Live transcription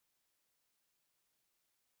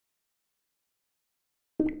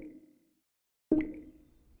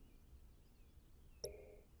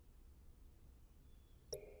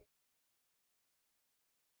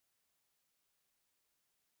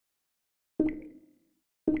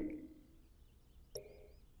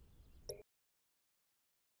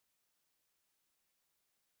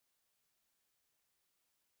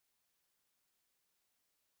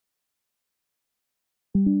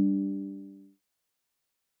We're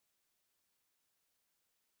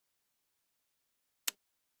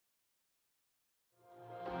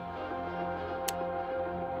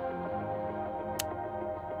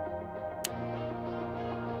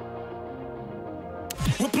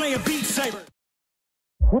playing beat saber.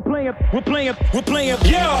 We're playing,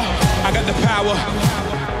 yeah! I got the power.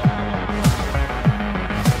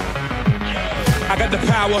 I got the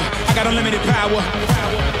power. I got unlimited power.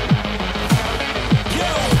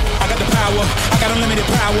 I got the power. I got unlimited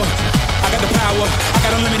power. I got the power. I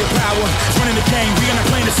got unlimited power. It's running the game. We are not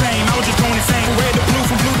playing the same. I was just going insane. From red to blue,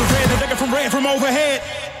 from blue to red, the decker from red from overhead.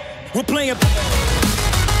 We're playing.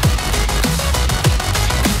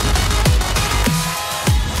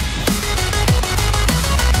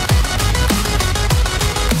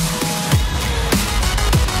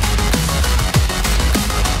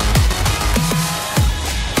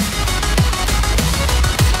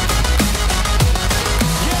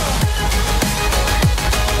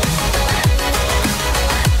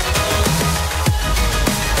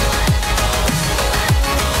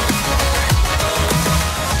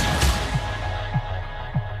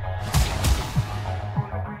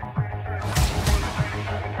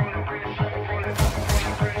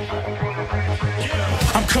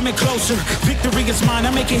 Coming closer, victory is mine.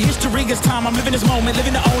 I'm making history, it's time. I'm living this moment,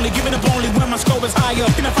 living the only, giving up only when my score is higher. You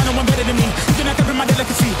cannot find no one better than me. You cannot copy my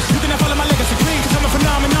delicacy. You cannot follow my legacy, please. Cause I'm a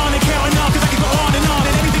phenomenon and carrying on. Cause I can go on and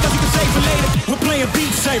anything else you can say for later. We're playing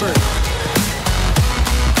beat saber.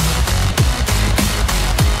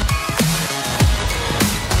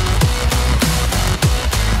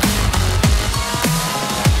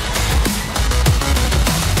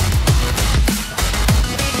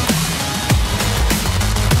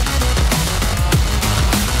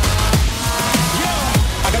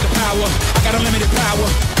 I got unlimited power.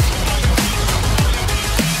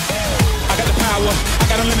 I got the power. I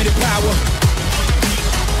got unlimited power.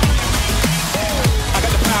 I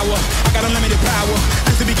got the power. I got unlimited power.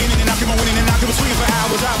 Since the beginning, and I keep on winning, and I keep on swinging for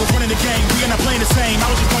hours. I was running the game. We are not playing the same. I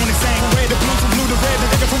was just going insane. From red to blue, from blue to red, the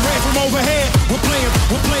nigga from red from overhead. We're playing.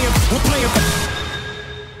 We're playing. We're playing.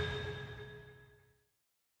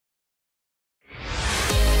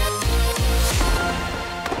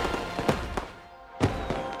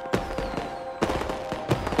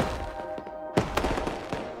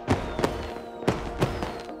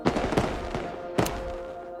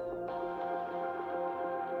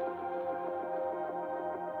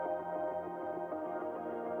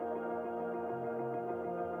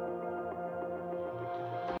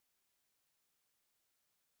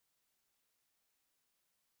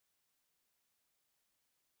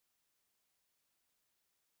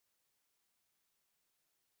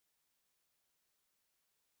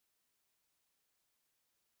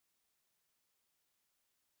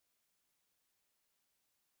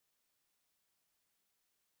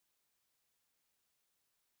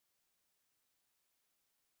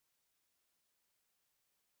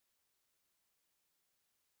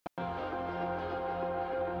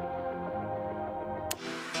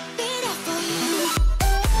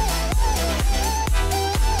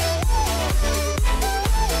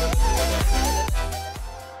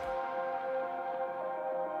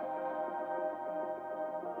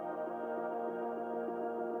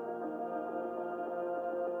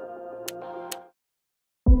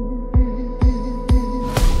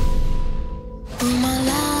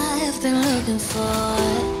 Looking for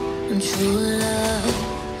true love,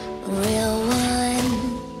 a real one.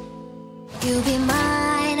 You be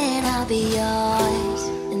mine and I'll be yours,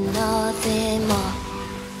 and nothing more.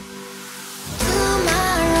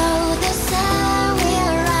 Tomorrow the sun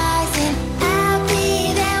will rise and I'll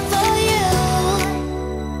be there for you.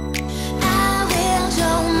 I will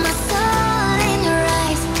show my soul in your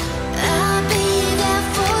eyes. I'll be there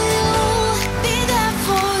for you, be there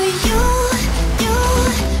for you.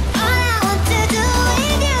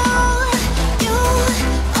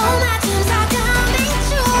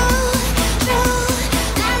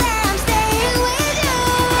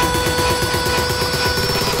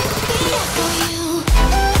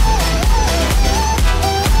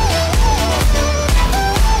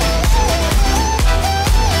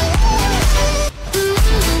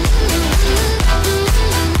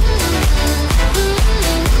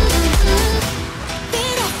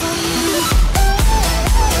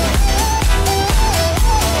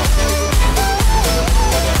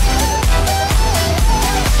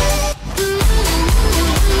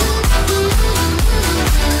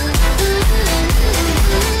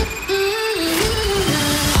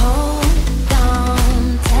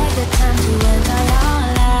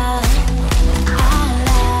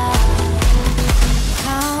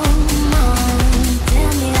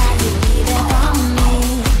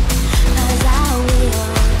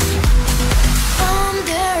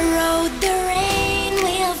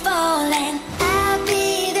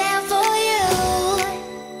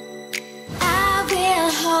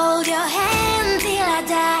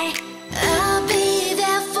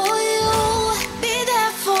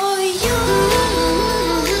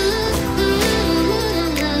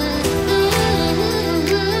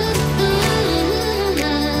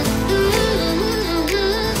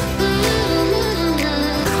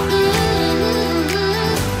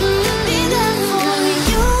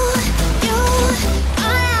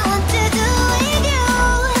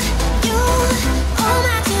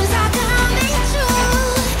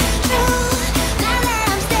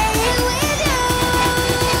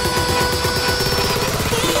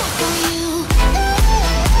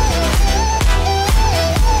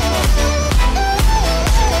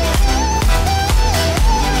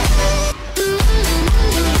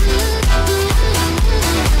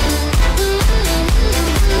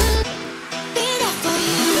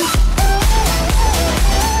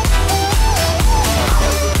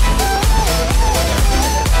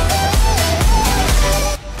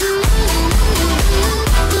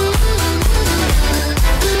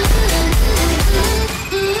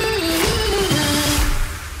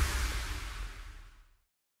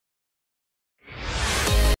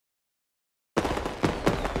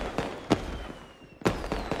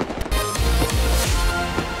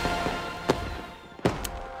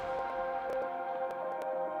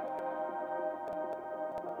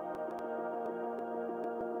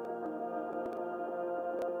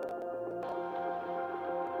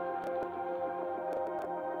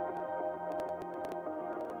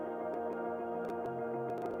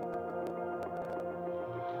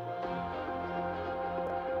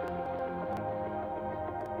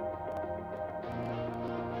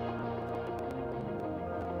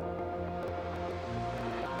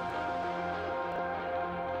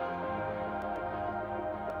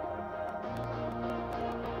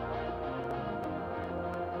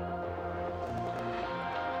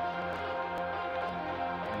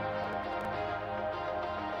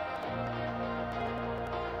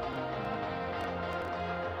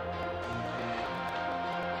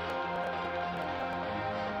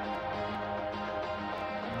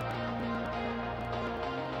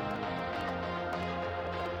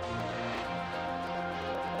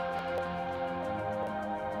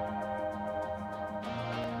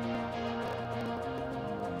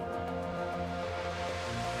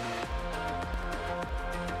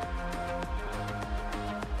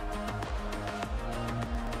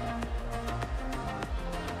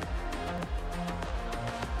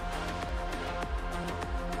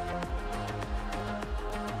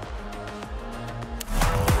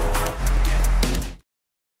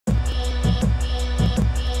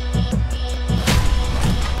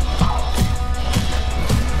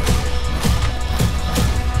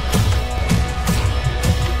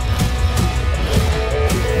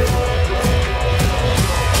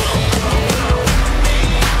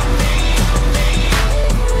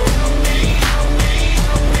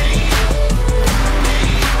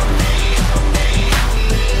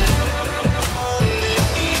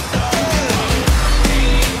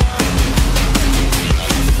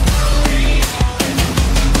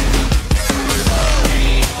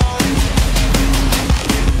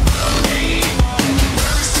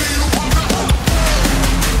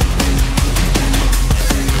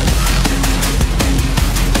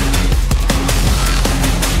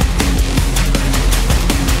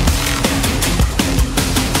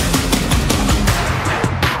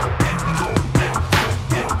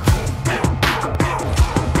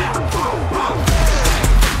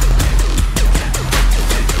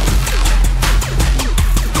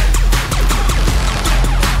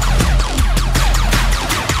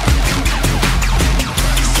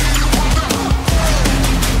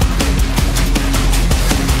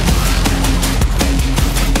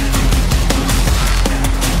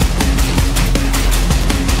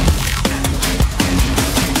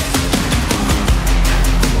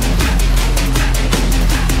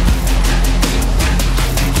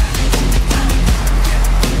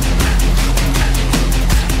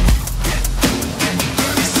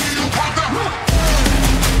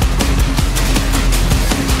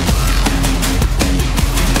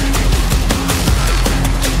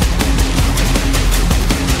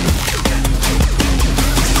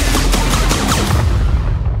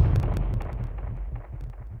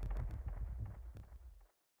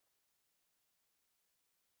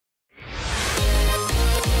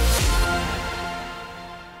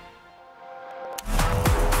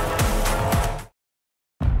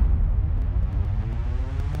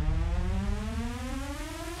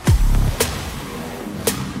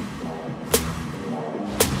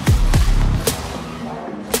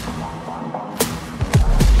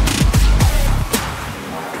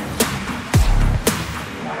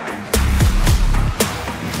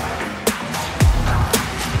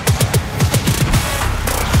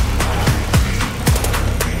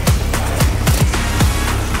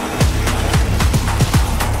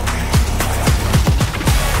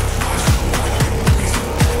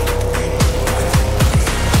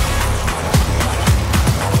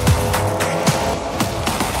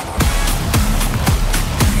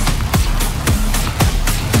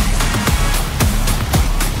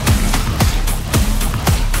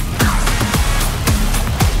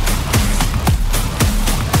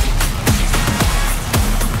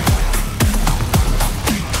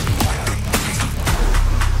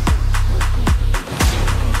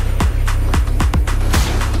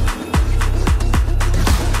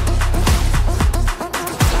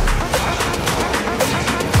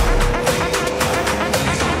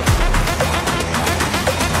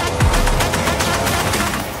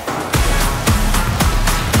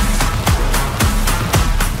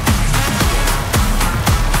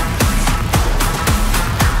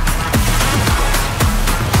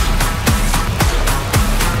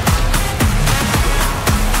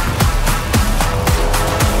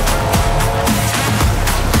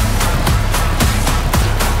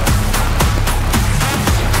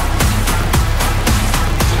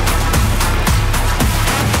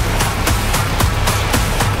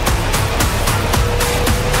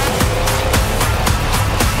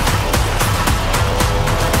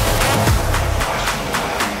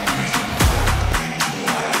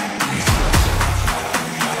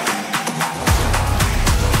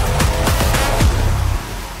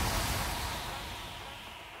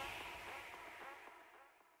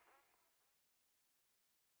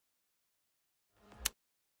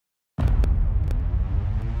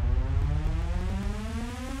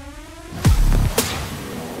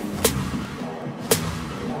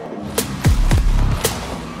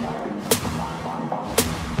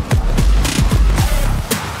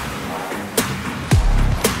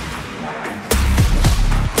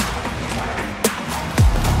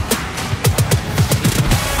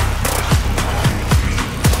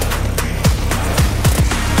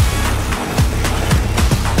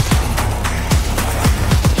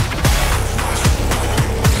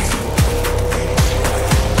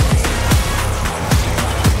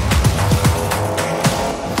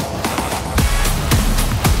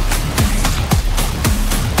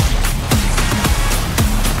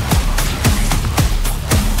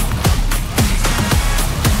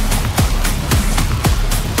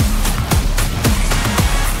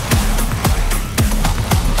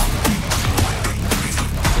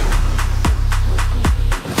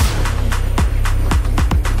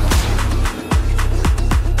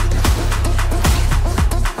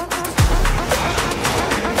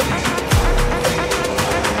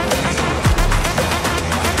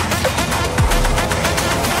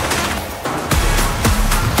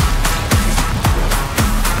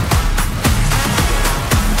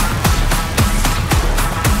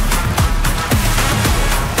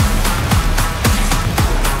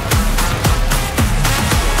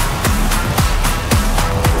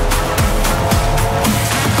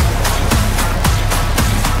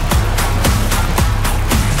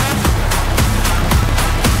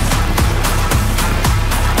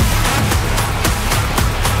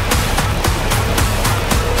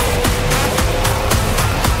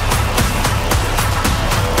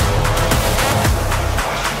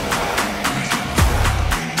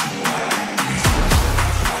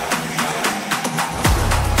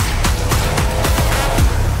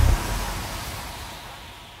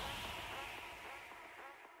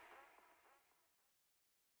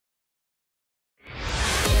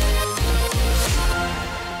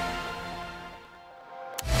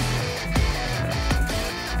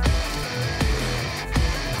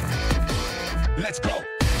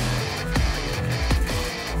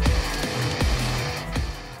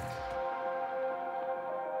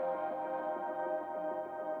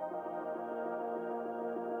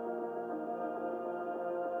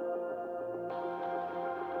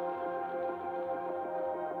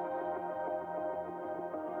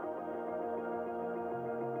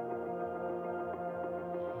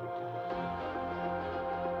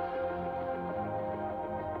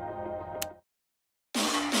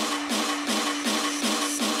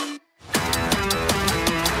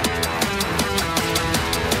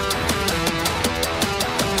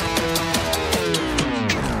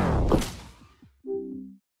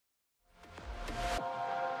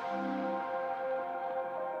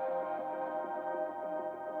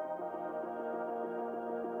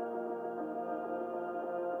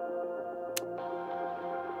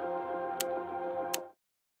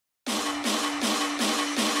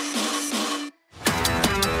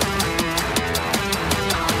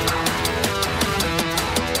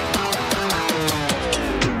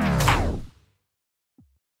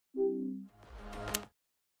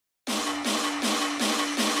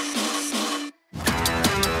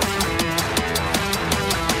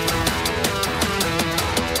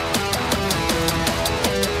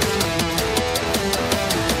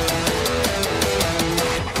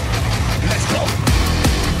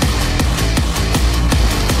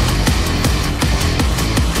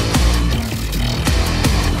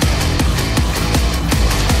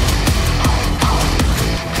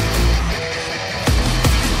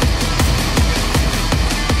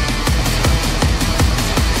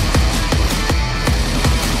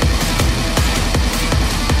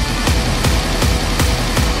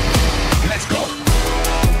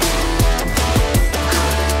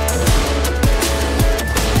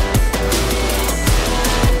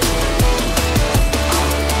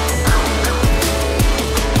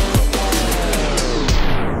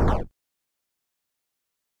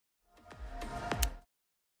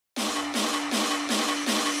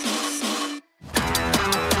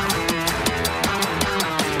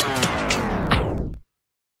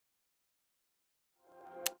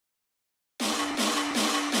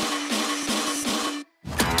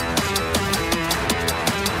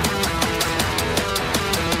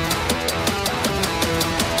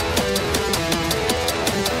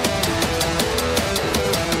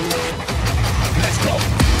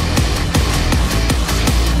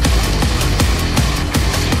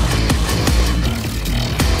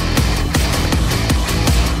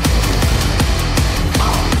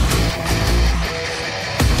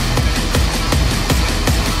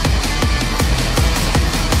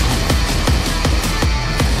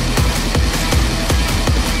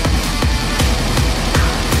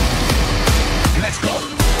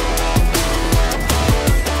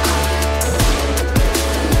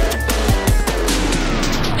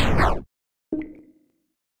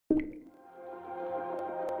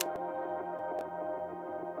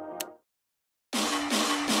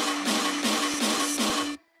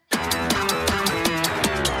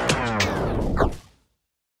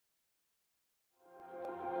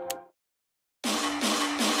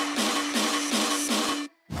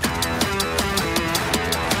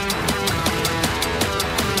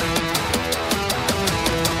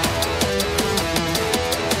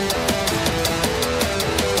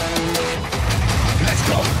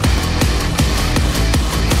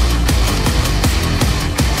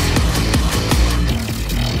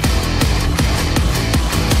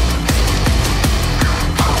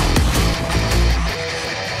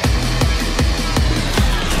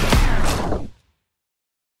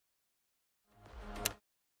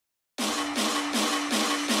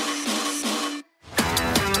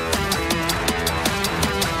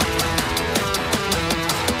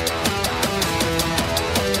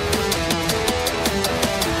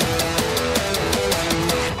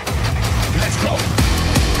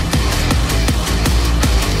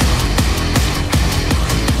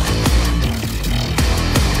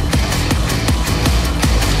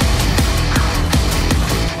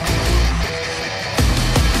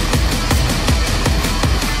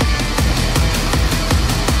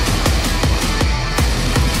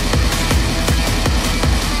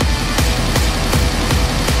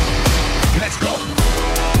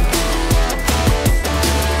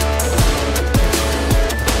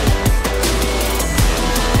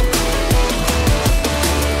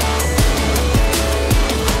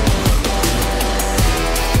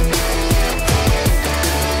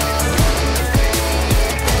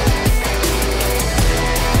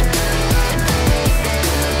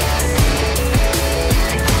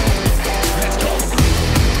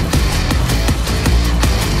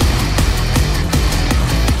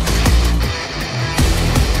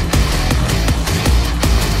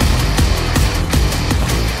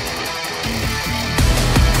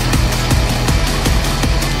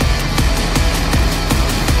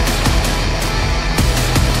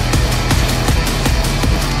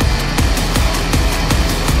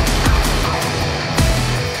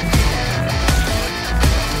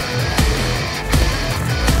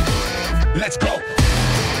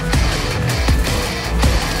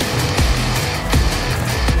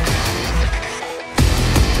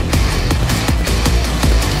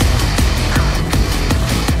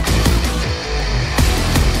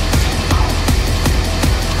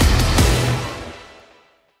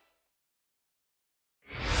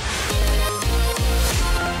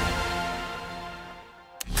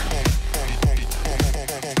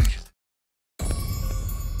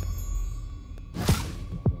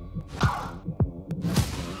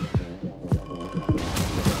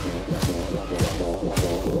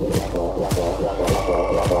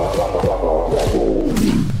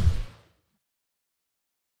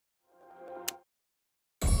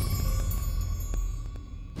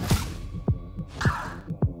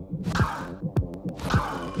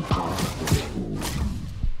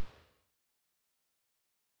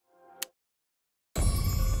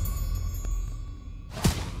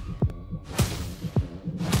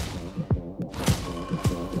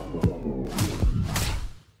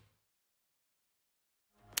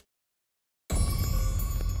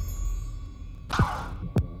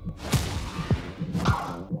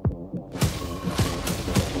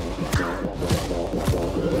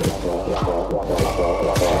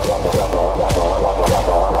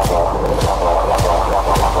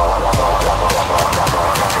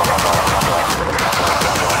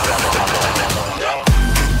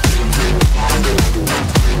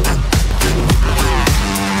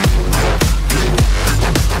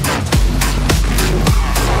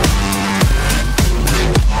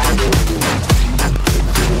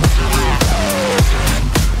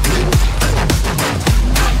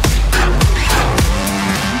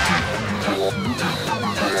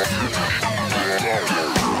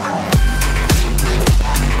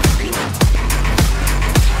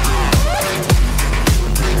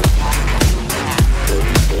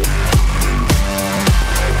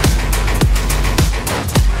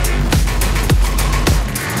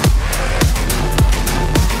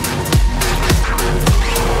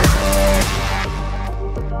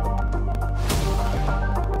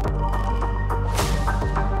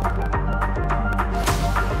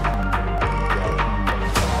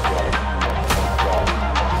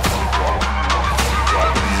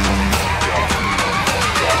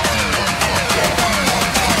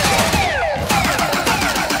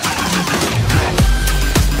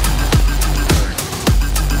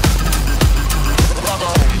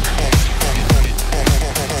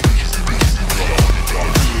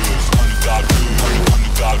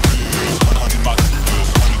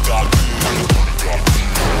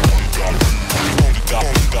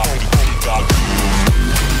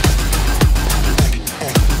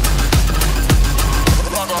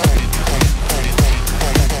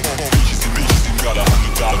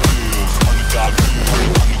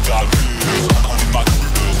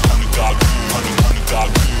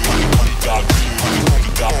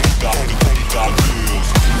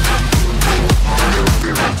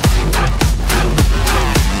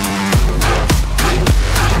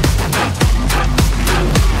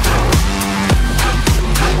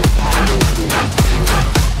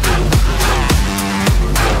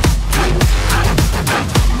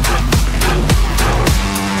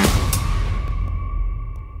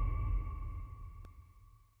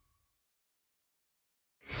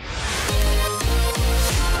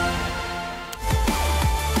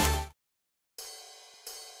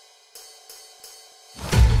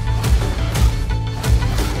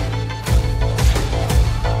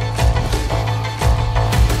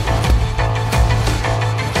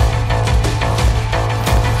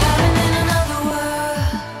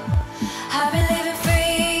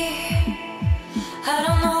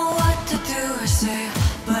 mercy,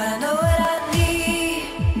 but I know what I need.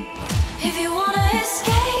 If you wanna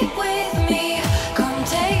escape with me, come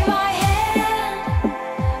take my hand.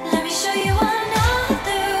 Let me show you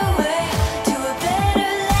another way to a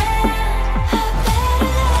better land, a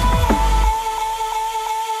better land.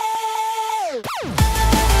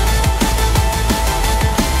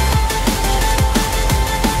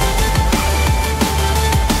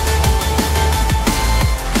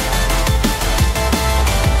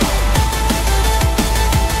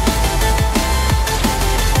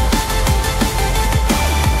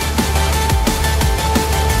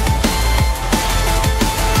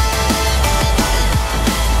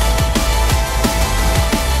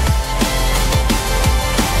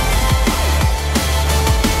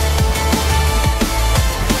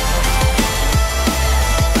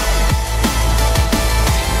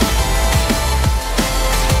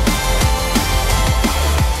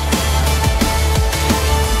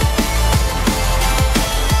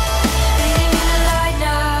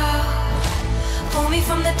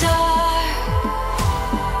 From the dark,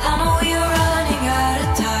 I know we are running out of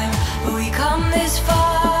time, but we come this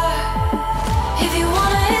far. If you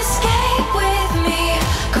wanna escape with me,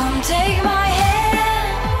 come take my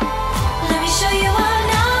hand. Let me show you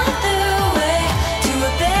another way to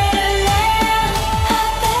a better land, a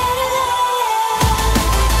better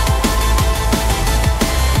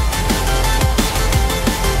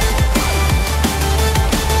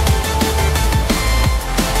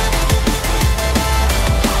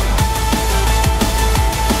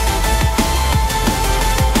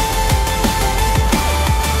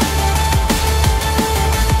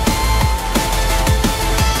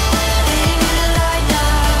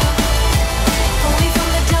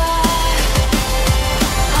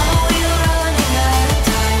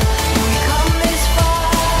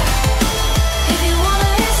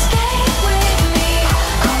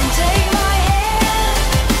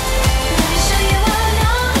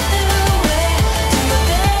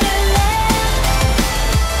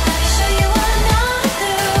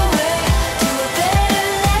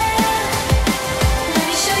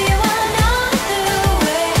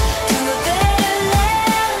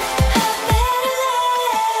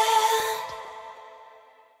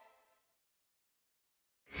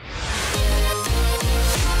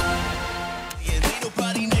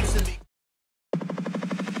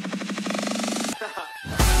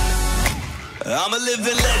I'm a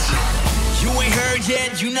living legend. You ain't heard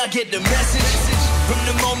yet, you not get the message. From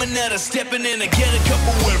the moment that I'm stepping in, I get a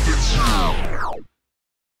couple weapons.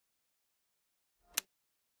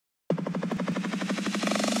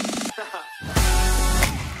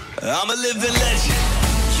 I'm a living legend.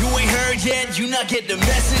 You ain't heard yet, you not get the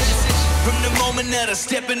message. From the moment that I'm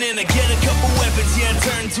stepping in, I get a couple weapons. Yeah, I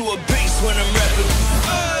turn to a beast when I'm rapping.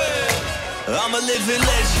 I'm a living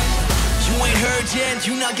legend. You ain't heard yet,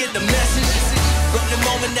 you not get the message. From the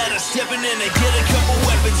moment that I'm stepping in, I get a couple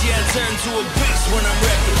weapons. Yeah, I turn to a beast when I'm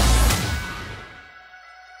rapping.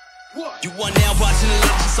 You are now watching the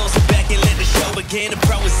legend, so sit back and let the show begin. The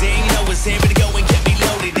pro is in, you know it's in, ready to go and get me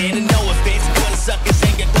loaded in. And no offense, but the suckers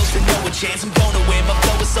ain't got close to no a chance. I'm gonna win, my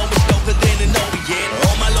flow is so much doper than an Orient.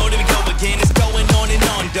 Oh my lord, here we go again, it's going on and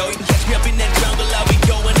on, though. You can catch me up in that jungle, I'll be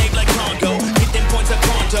going ape like Congo. Hit them points like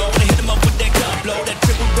Pronto, wanna hit them up with that gun blow, that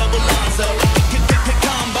triple double Lonzo.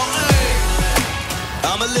 Combo,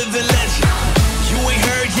 I'm a living legend. You ain't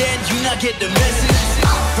heard yet, you not get the message.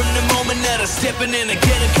 From the moment that I'm stepping in, I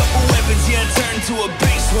get a couple weapons. Yeah, I turn to a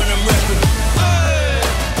beast when I'm rapping.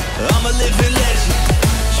 I'm a living legend.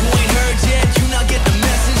 You ain't heard yet, you not get the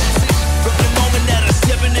message. From the moment that I'm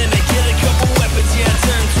stepping in, I get a couple weapons. Yeah, I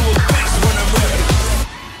turn to a beast when I'm rapping.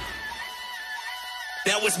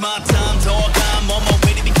 Now it's my time, dog. I'm on my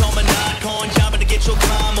way to become an icon. Job to get your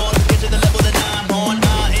climb on, get to the level that I'm on.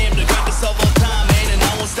 I am the greatest of all time, man, and I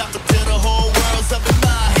won't stop until the whole world's up in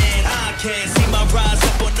my hand. I can't see my rise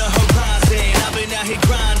up on the horizon. I've been out here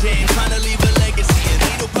grinding, trying to leave a legacy, and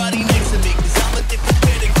ain't nobody next to me, cause I'm a different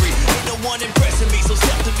pedigree. Ain't no one impressing me, so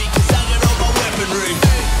step to me, cause I got all my weaponry.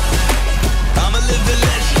 I'm a living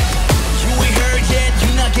legend. You ain't heard yet, you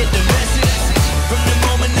not get the message. From the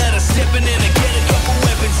moment that I'm stepping in, I get a couple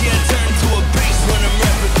weapons. Yeah, I turn to a beast when I'm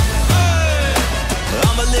rapping.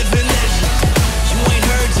 I'm a living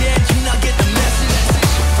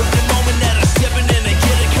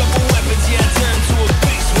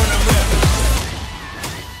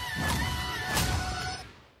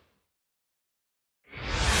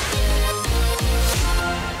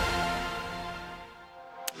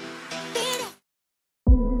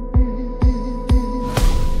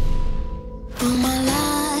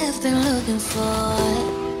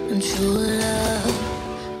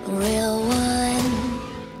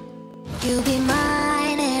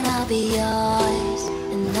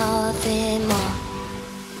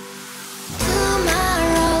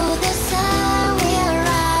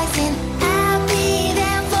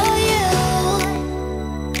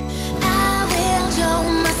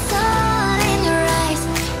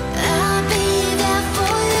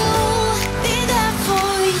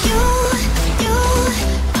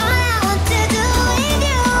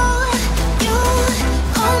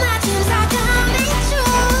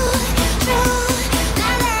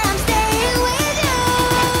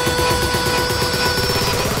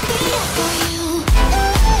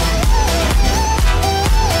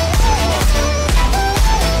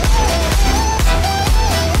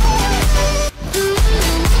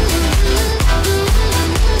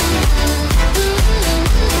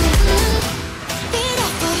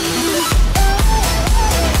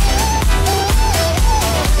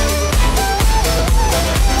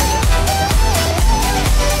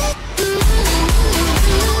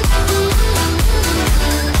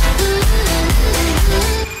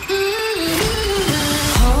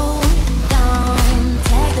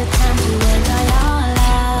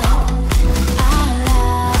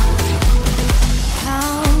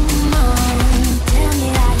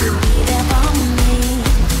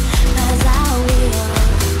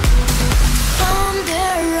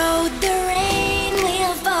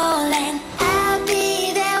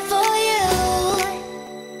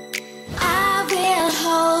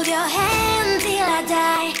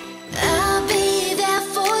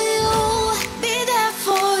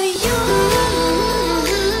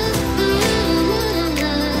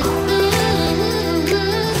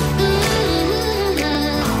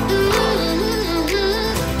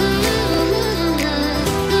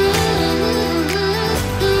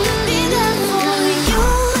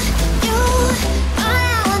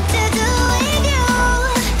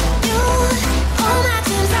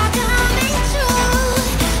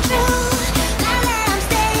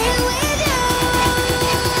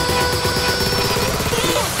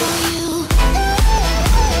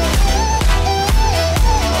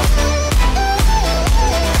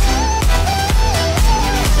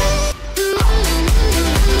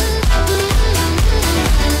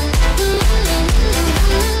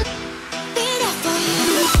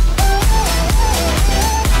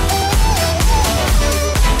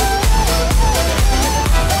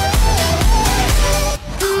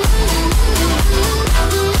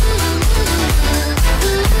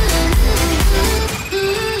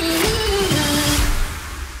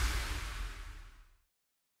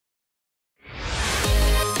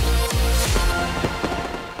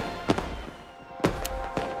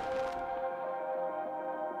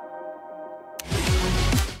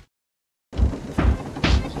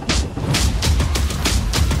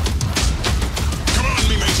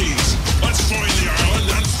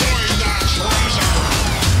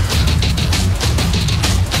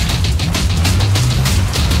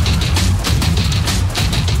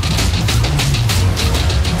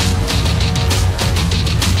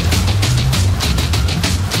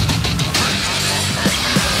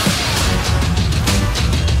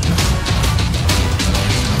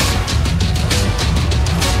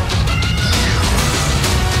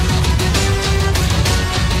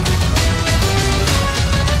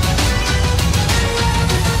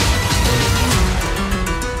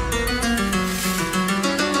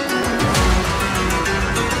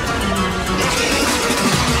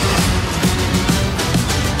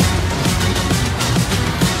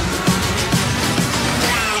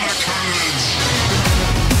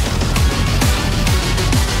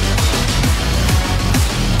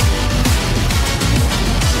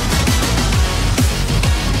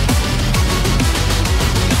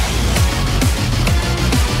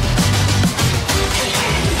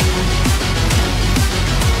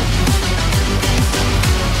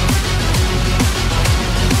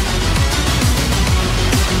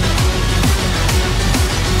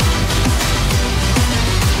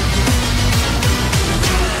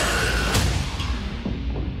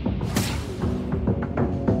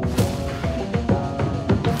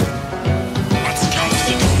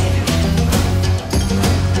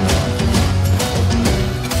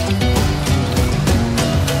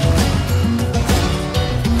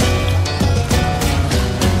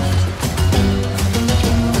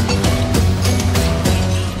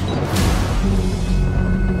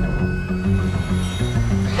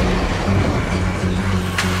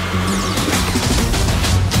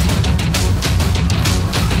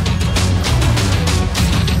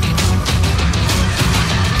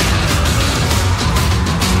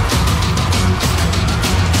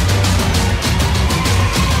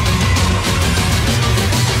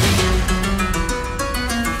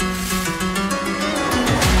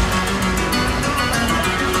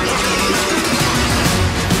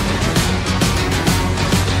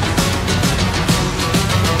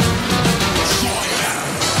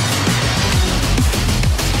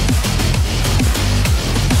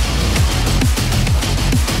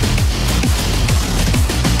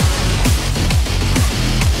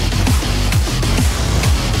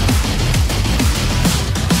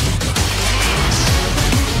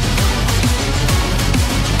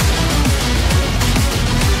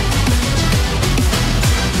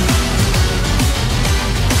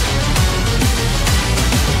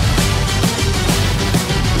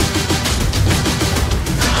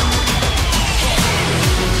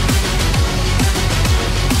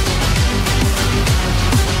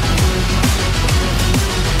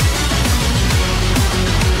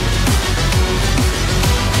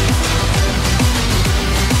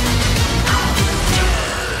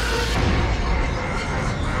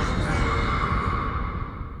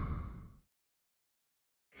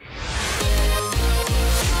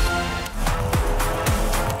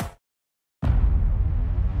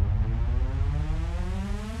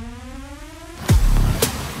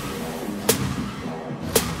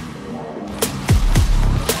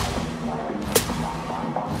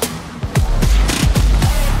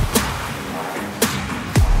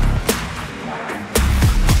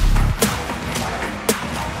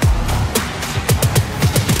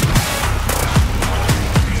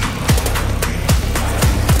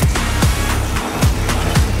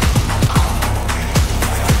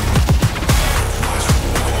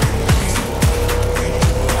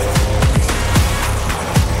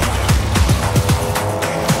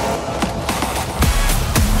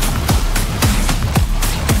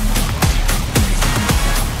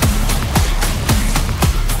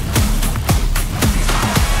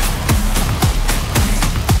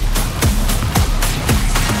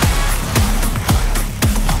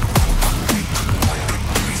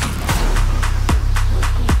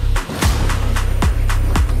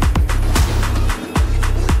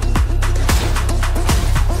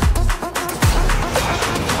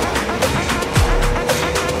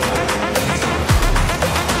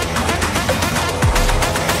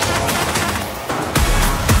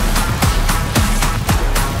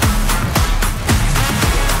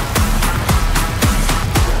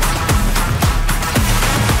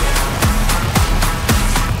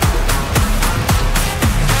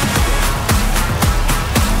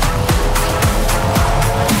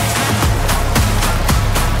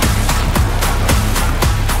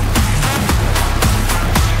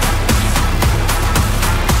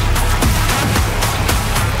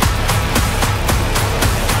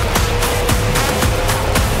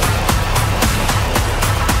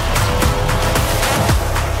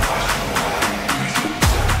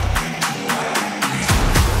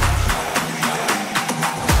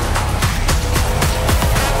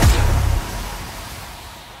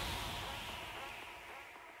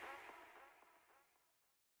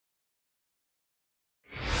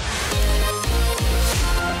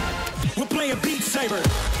playing beat saber.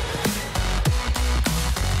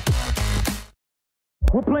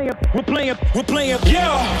 We're playing,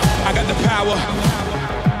 yeah. I got the power.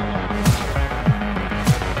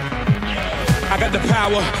 I got the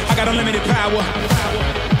power. I got unlimited power.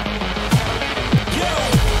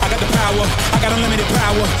 I got the power. I got unlimited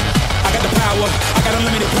power. I got the power. I got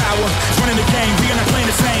unlimited power. It's running the game. We are not playing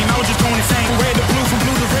the same. I was just going insane. From red to blue, from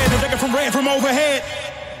blue to red, to take it from red from overhead.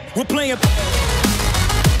 We're playing.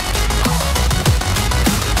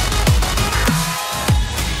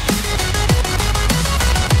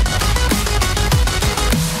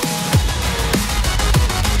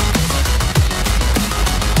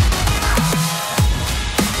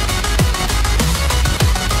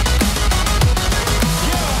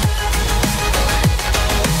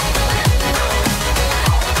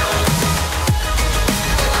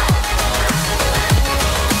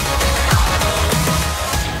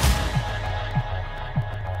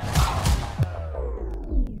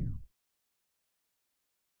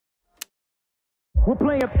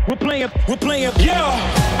 We're playing,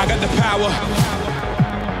 yeah. I got the power.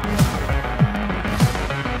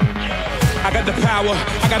 I got the power.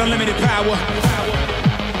 I got unlimited power.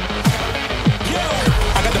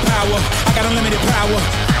 I got the power. I got unlimited power.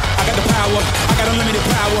 I got the power. I got unlimited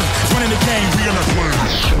power. It's running the game. We are not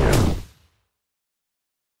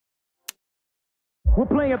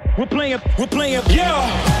playing. We're playing,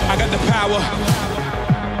 yeah. I got the power.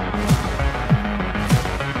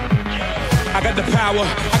 I got the power,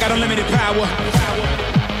 I got unlimited power. I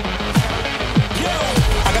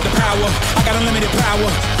got the power, I got unlimited power.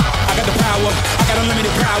 I got the power, I got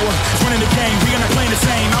unlimited power. It's running the game, we are not playing the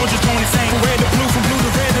same. I was just going insane. From red to blue, from blue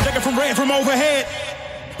to red, to take it from red from overhead.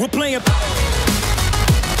 We're playing.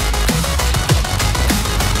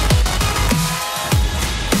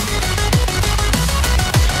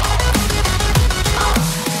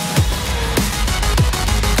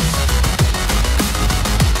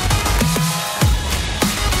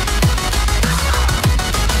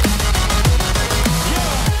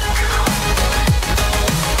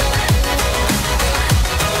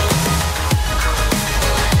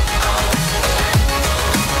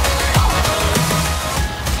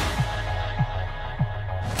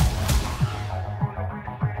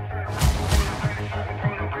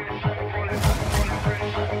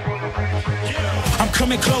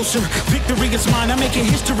 Coming closer, victory is mine. I'm making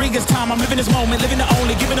history, it's time. I'm living this moment, living the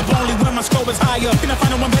only, giving up only when my scope is higher. You cannot find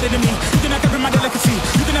no one better than me. You cannot copy my delicacy.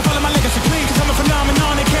 You cannot follow my legacy, please. Cause I'm a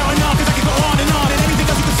phenomenon and carrying on. Cause I can go on and anything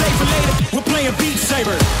else you can say for later. We're playing beat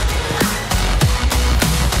saber.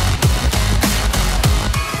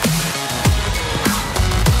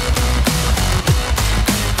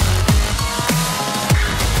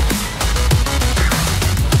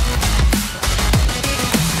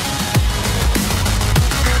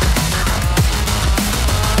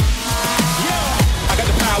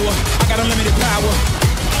 I got unlimited power.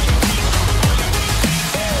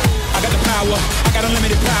 I got the power. I got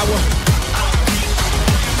unlimited power.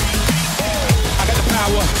 I got the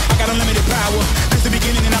power. I got unlimited power. This the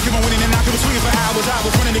beginning and I keep on winning and I keep on swinging for hours. I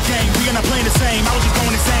was running the game. We are not playing the same. I was just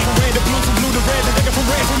going insane. From red to blue, from blue to red, to take it from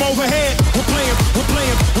red from overhead. We're playing.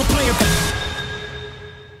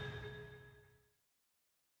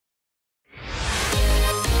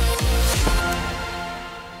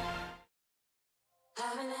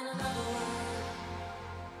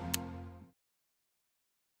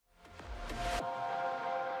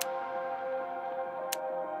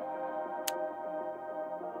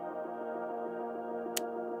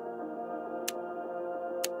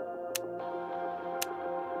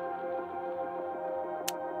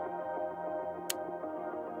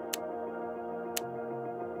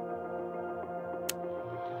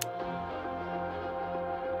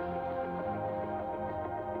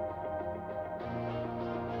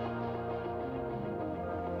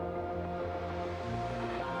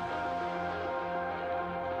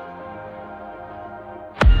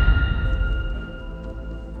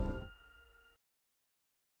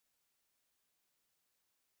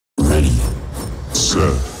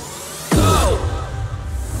 Set.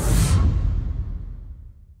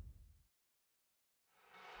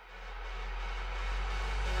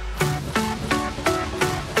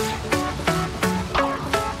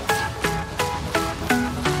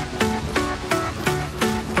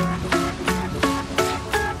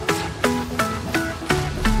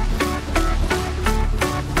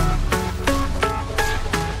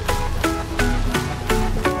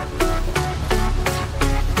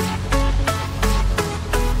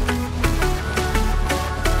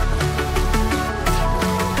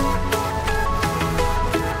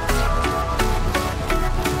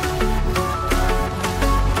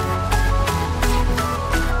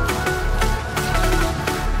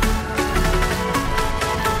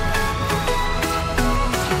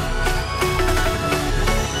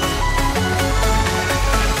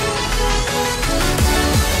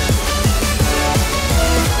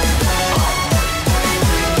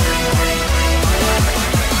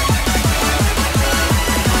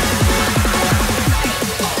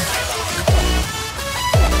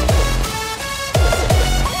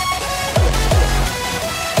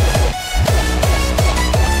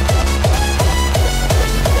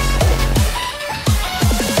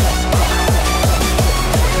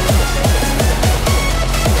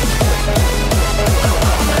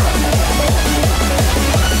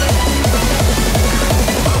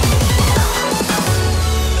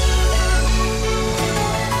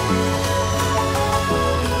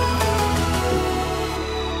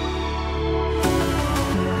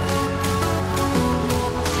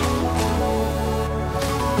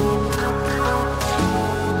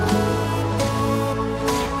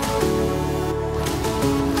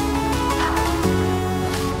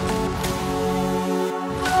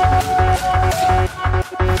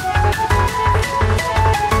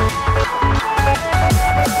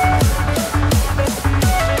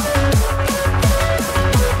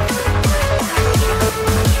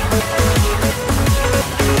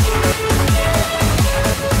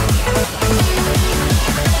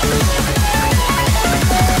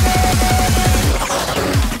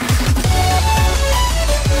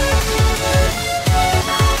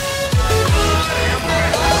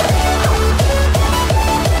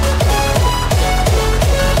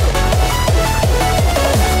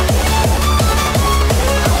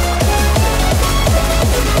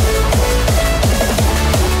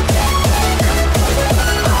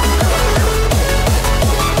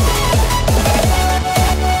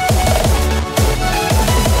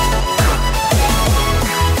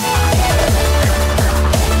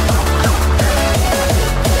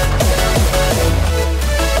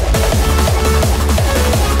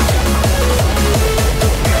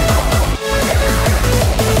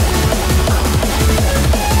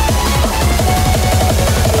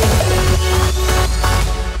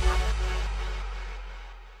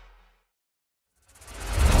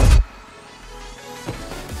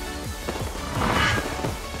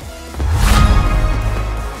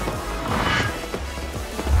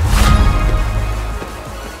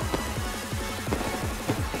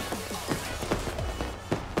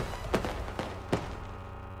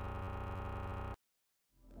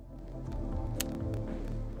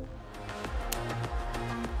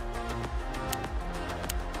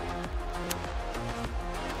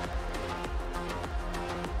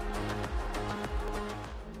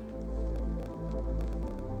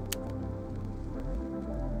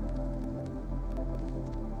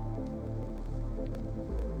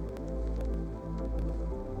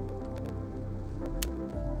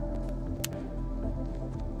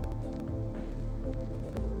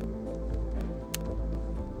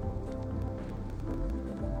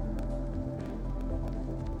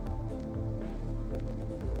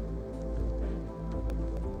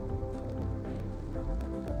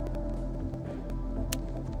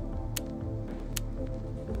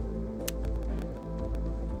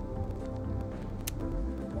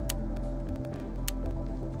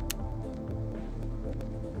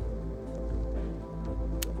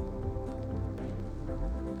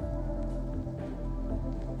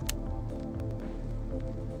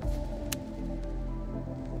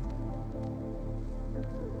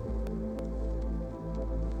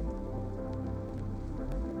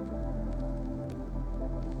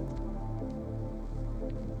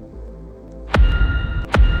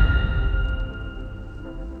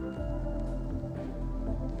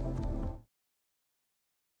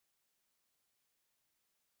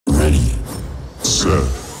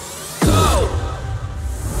 set.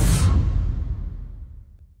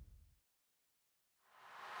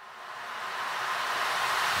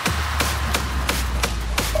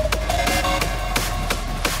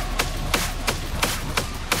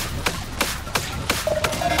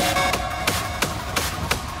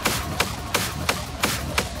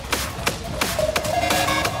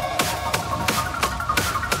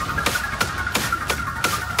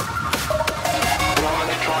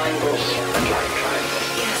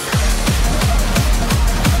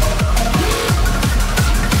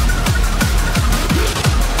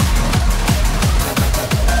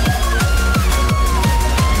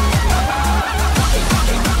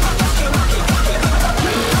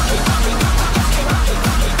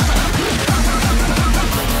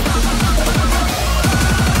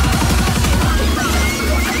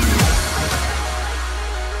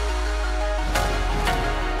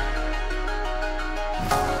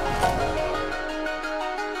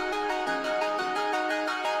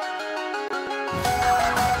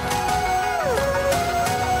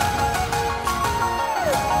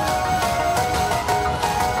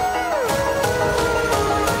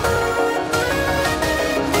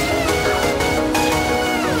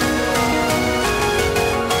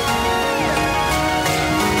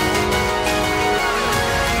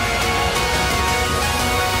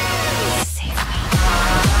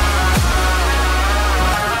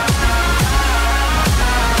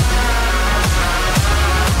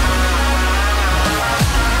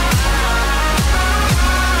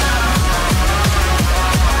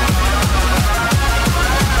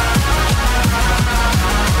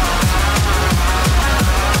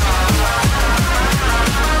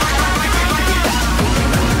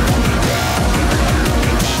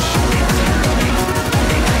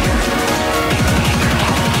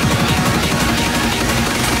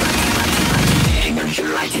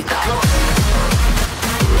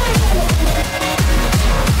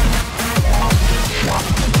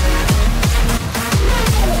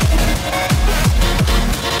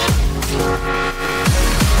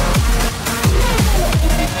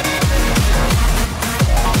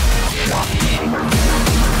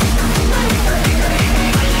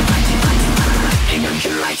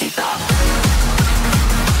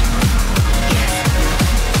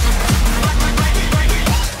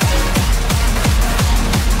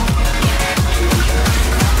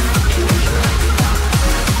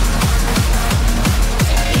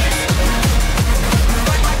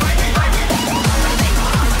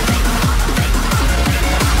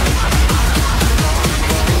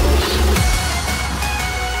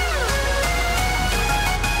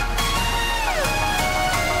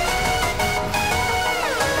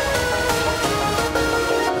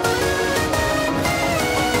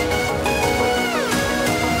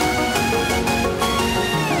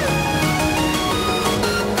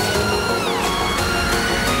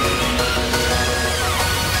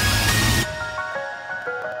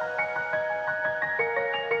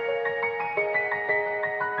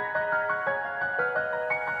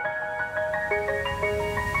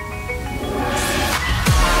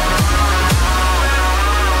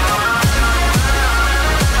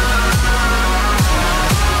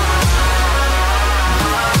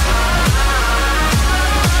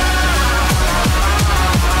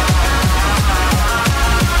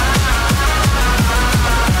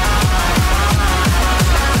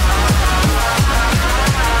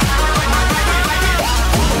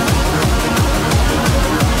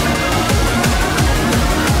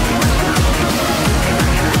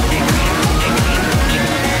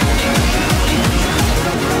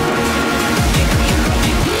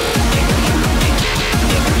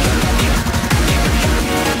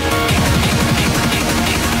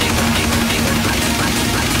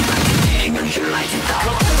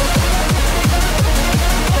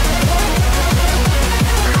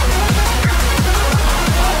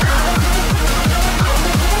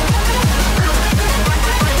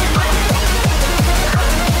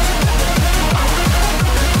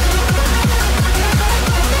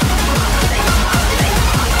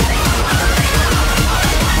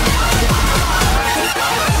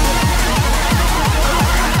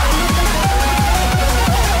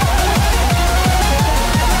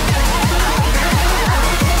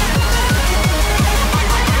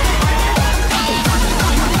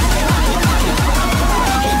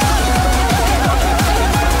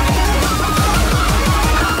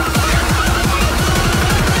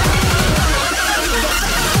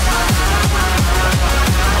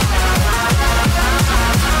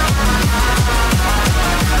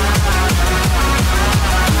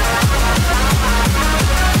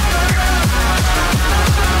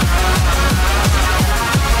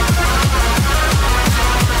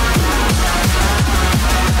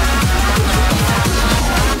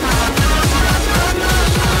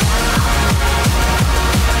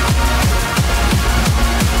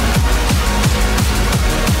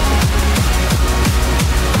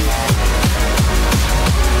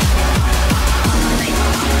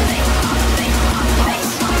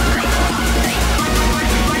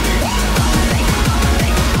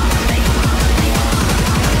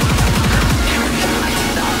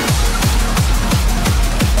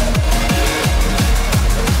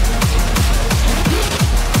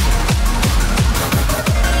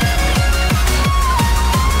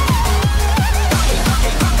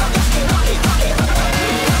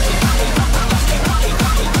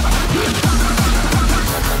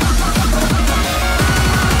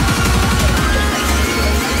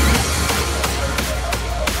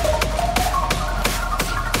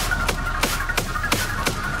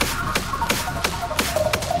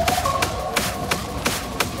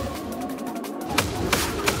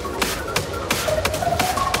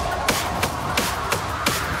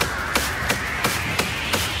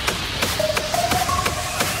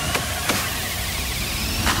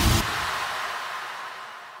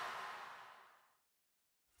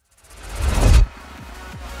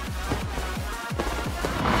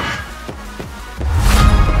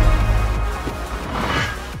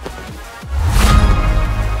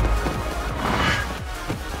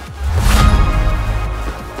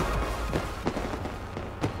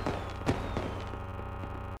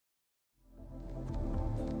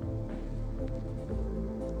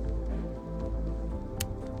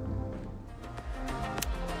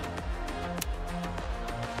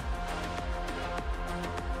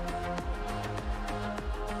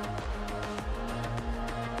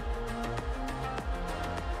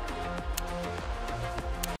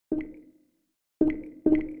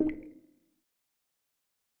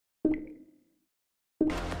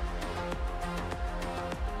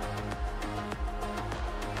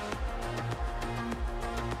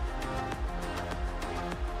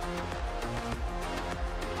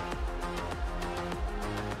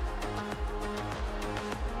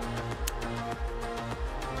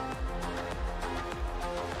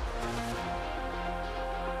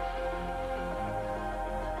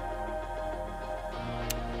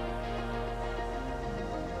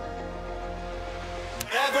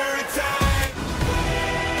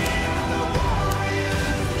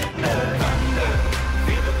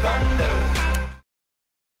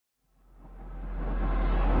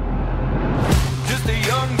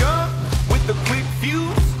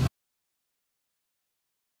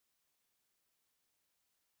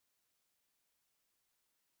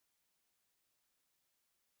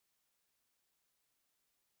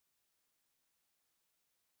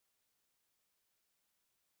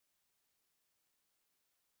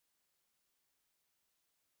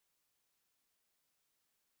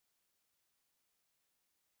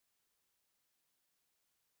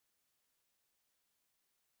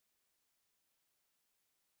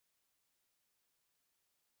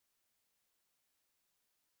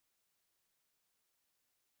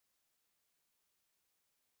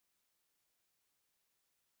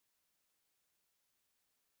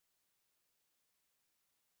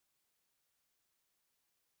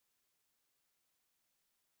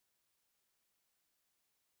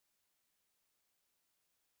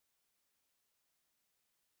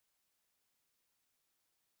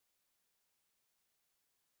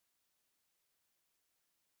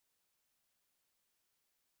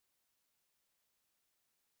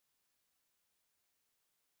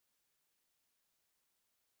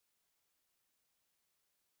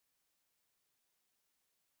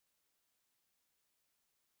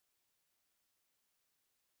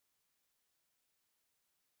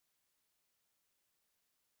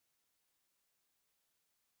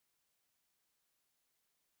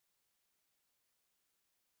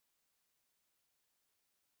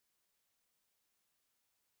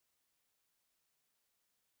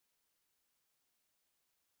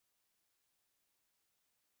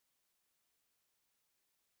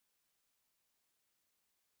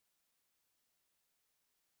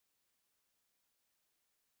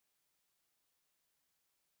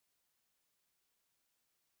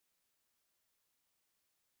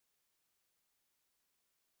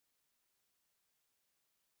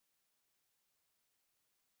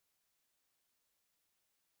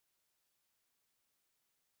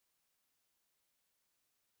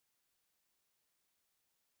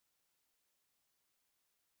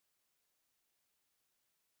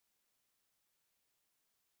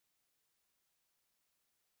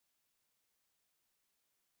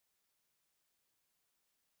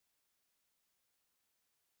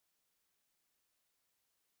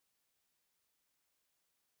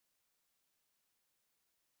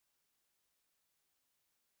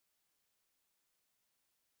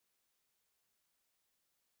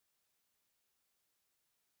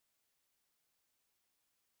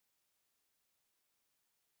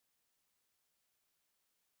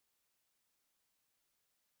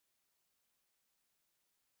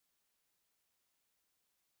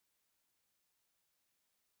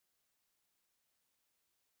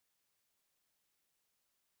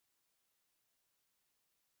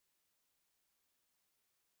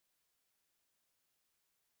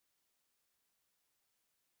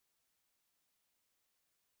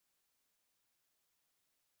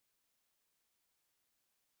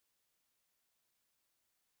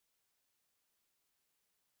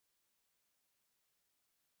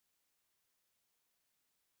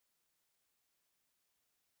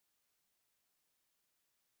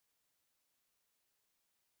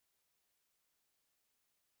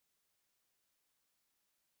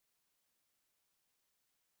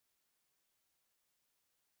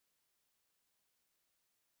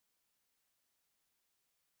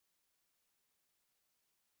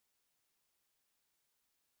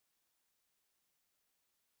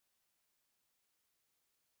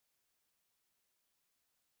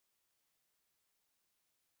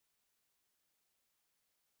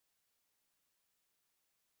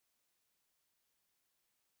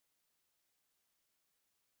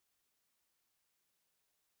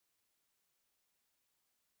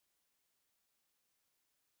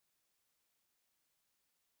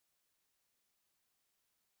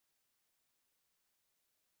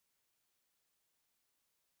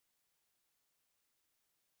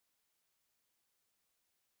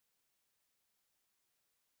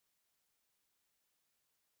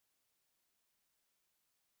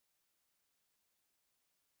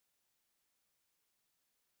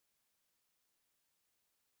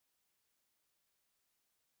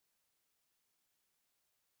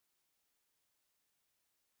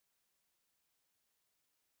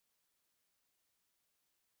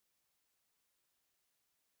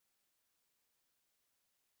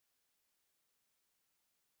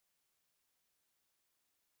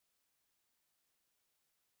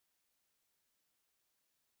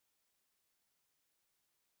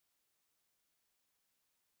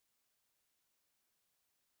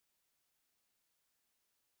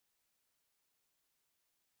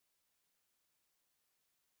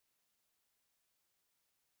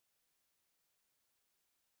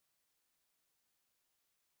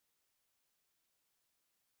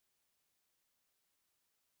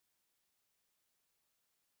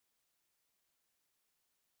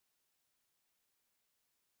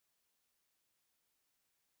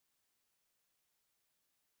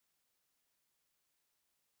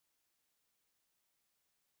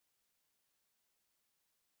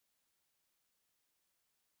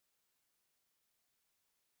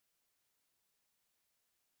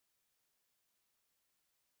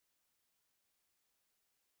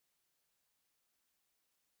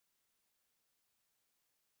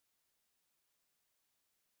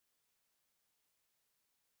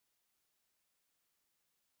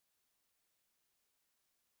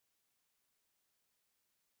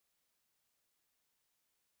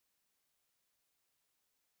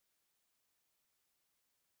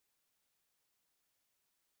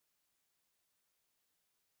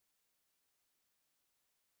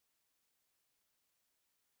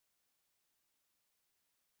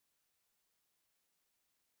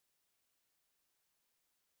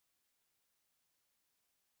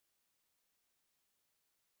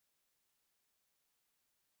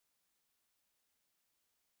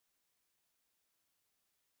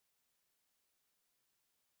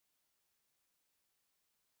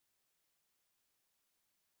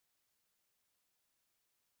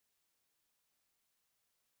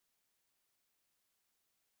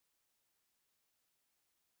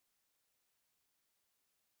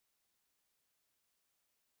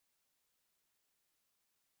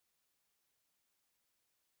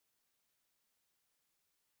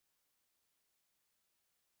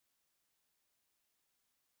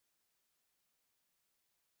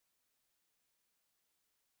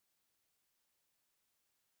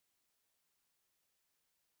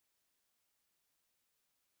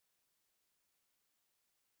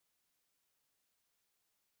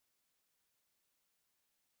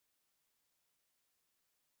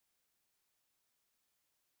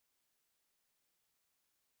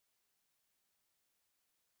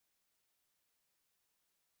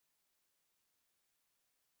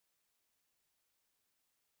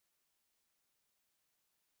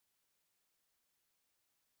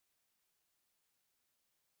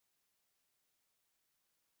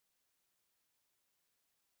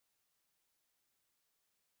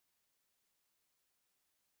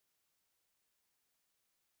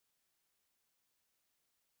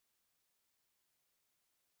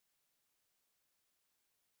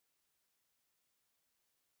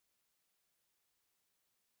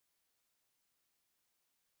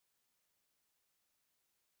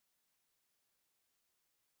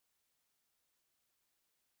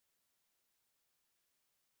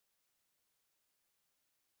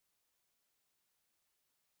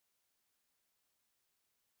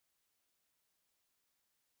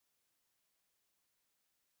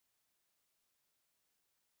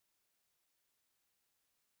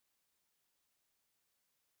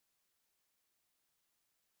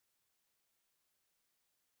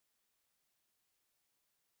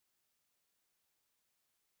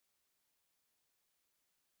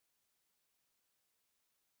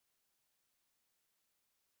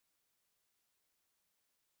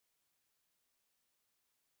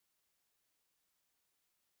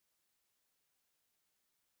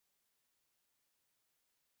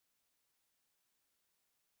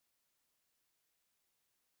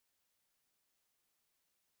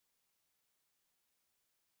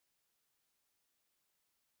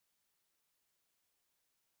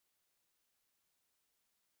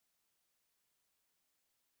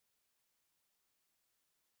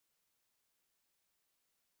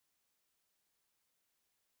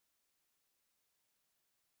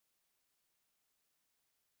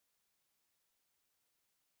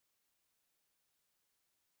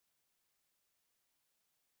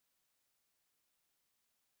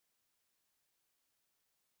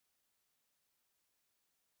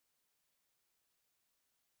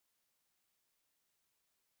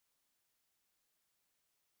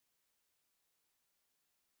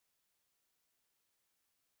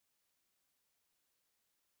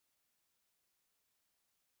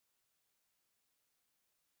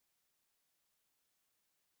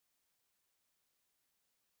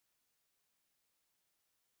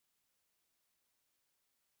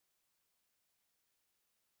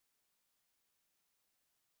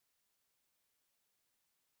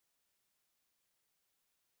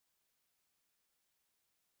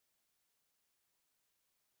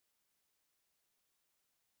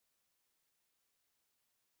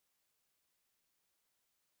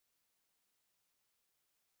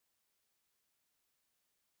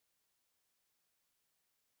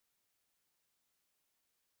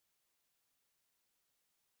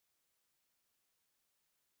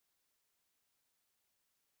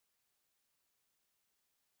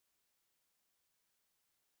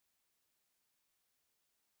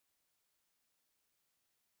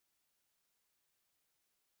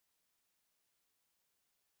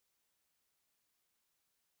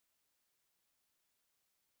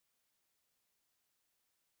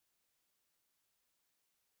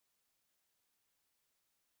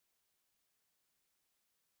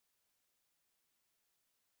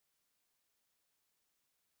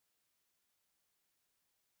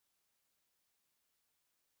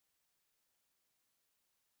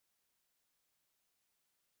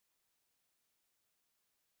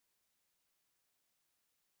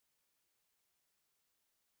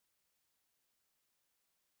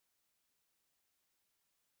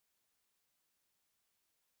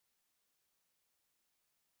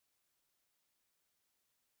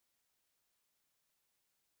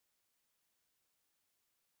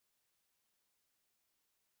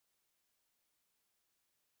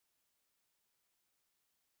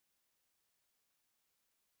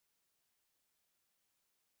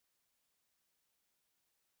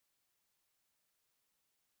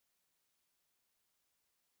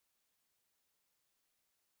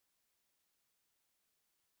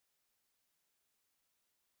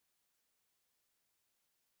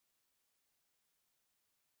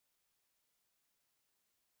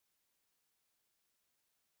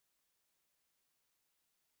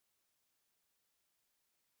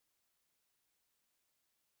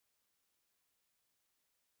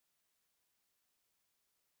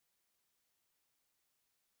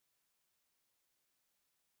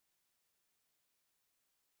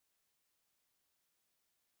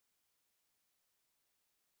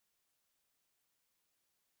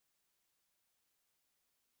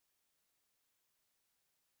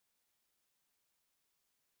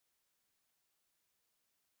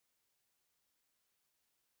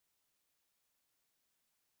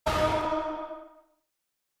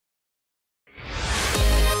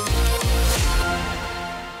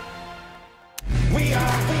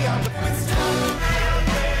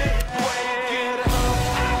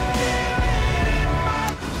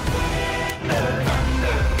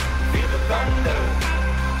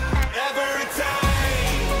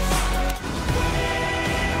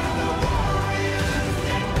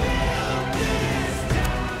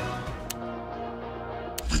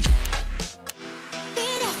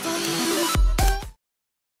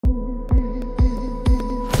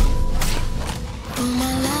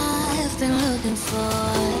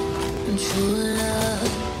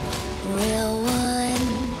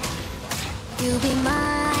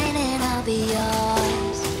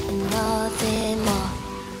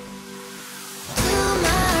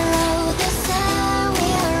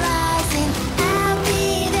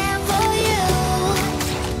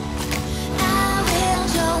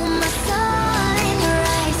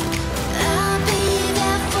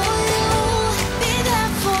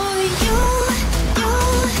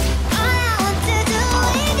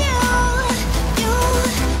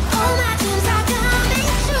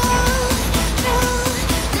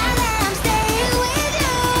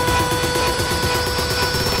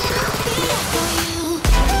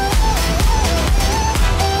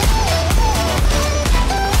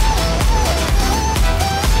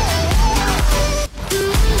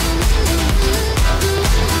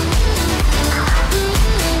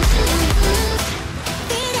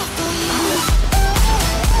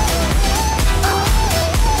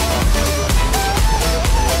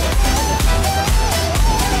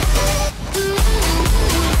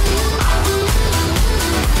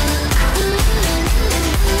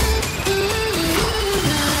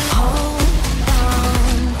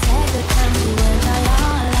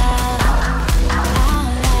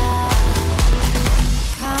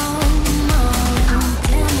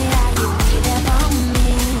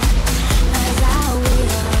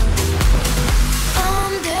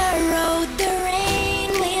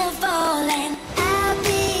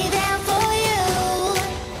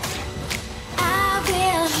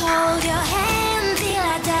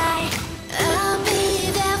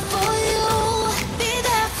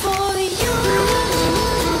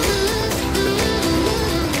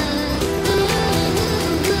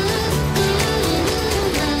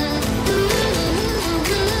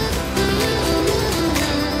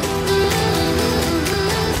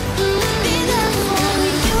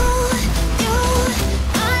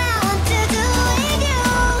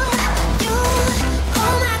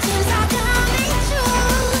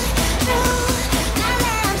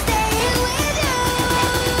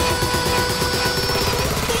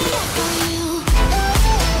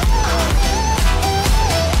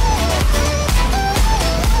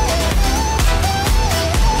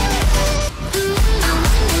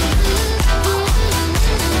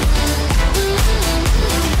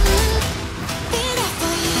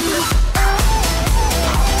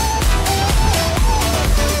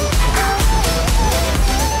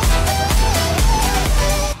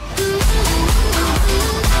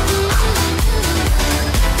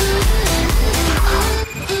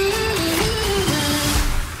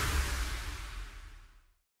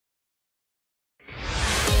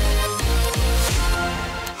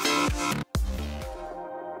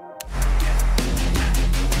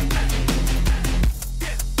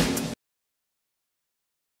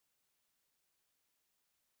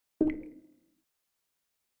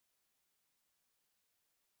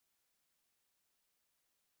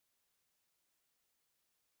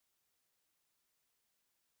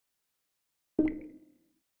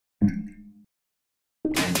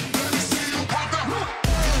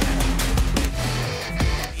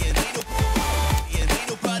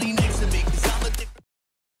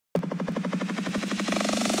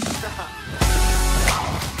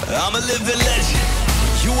 I'm a living legend.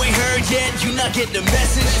 You ain't heard yet, you not get the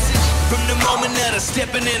message. From the moment that I'm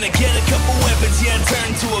stepping in, I get a couple weapons. Yeah, I turn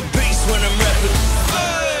to a beast when I'm rapping.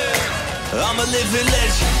 I'm a living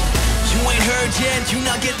legend. You ain't heard yet, you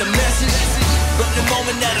not get the message. From the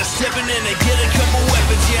moment that I'm stepping in, I get a couple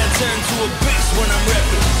weapons. Yeah, I turn to a beast when I'm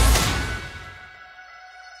rapping.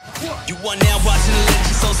 You are now watching the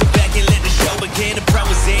legend, so sit back and let the show begin. The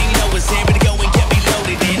prowess ain't know it's in, but go and get me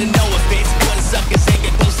loaded in. And no offense, but the suckers ain't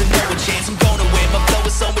get close to no chance. I'm gonna win, my flow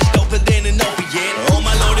is so much doper than an opiate. Oh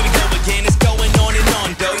my lord, here we go again, it's going on and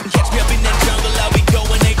on, though. You can catch me up in that jungle, I'll be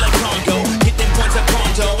going ape like Congo. Hit them points at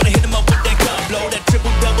pronto, when I hit them up with that gun blow, that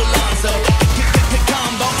triple double Lonzo, that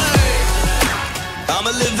combo. I'm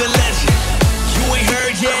a living legend. You ain't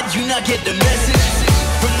heard yet, you not get the message.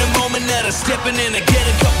 From the moment that I'm stepping in, I get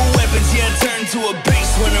a couple weapons. Yeah, I turn to a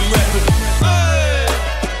beast when I'm rapping.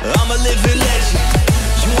 I'm a living legend.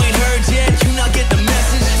 You ain't heard yet, you not get the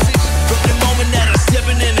message. From the moment that I'm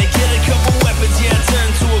stepping in, I get a couple weapons. Yeah, I turn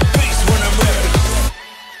to a beast when I'm rapping.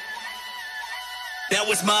 Now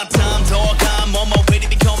it's my time, dog. I'm on my way to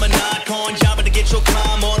become an icon. Job to get your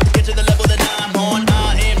climb on, to get to the level that I'm on.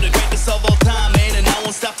 I am the greatest of all time, man, and I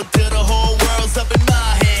won't stop until the whole world's up in my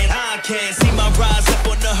hand. I can't see my rise up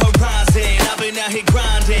on the horizon. I've been out here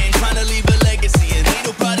grinding, trying to leave a legacy, and ain't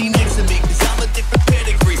nobody next to me, cause I'm a different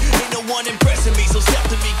pedigree. Ain't no one impressing me, so step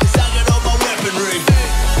to me, cause I got all my weaponry.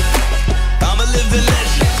 I'm a living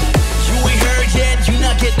legend. You ain't heard yet, you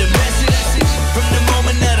not get the message. From the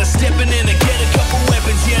moment that I'm stepping in, I get a couple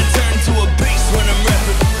weapons. Yeah, I turn to a beast when I'm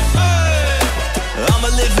rapping. I'm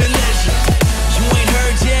a living legend. You ain't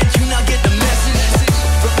heard yet, you not get the message.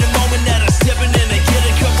 From the moment that I'm stepping in, I get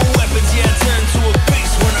a couple weapons. Yeah, I turn to a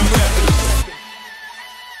beast when I'm rapping.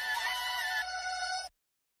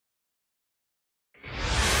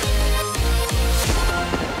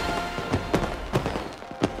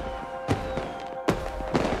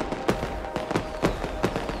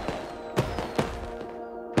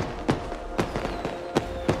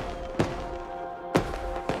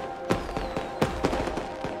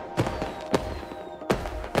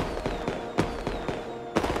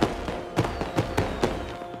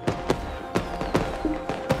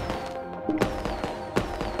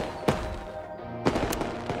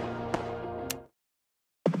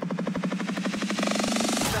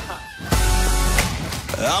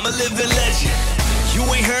 I'm a living legend. You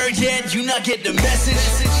ain't heard yet, you not get the message.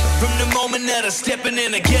 From the moment that I'm stepping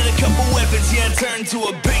in, I get a couple weapons. Yeah, I turn to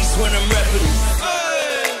a beast when I'm rapping.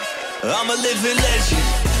 I'm a living legend.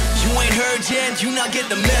 You ain't heard yet, you not get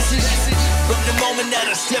the message. From the moment that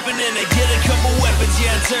I'm stepping in, I get a couple weapons.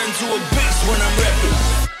 Yeah, I turn to a beast when I'm rapping.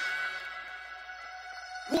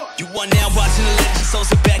 You are now watching the legend, so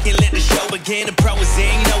sit back and let the show begin. The prowess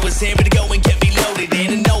ain't know it's in, but go and get me loaded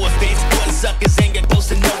in. And no offense, but the suckers ain't got close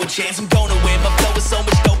to no chance. I'm gonna win, my flow is so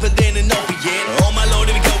much doper than an opiate. Oh my lord,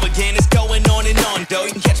 here we go again, it's going on and on, though.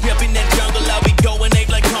 You can catch me up in that jungle, I'll be going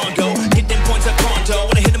ape like Congo. Hit them points at pronto,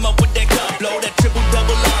 when I hit them up with that gun blow, that triple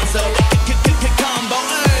double Lonzo, that combo.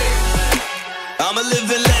 I'm a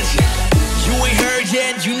living legend. You ain't heard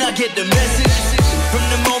yet, you not get the message. From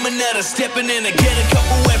the moment that I'm stepping in, I get a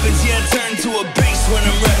couple weapons. Yeah, I turn to a beast when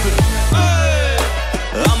I'm rapping.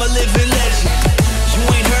 I'm a living legend. You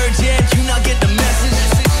ain't heard yet, you not get the message.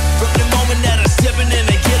 From the moment that I'm stepping in,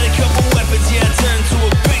 I get a couple weapons. Yeah, I turn to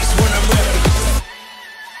a beast when I'm rapping.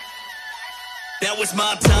 Now it's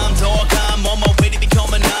my time, dog. I'm on my way to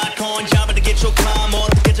become an icon. Job to get your climb on,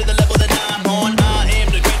 to get to the level that I'm on. I am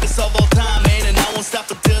the greatest of all time, man, and I won't stop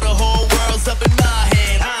until the whole world's up in my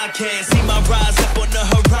hand. I can't see my rise up on the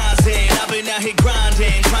horizon. I've been out here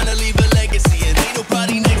grinding, trying to leave a legacy, and ain't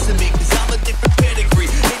nobody next to me, cause I'm a different pedigree.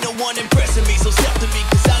 Ain't no one impressing me, so step to me,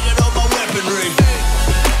 cause I got all my weaponry.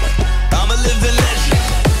 I'm a living legend.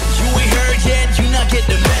 You ain't heard yet, you not get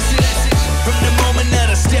the message. From the moment that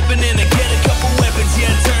I'm stepping in, I get a couple weapons.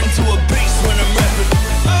 Yeah, I turn to a beast when I'm rapping.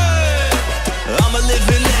 I'm a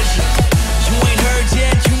living legend. You ain't heard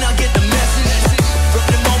yet, you not get the message. From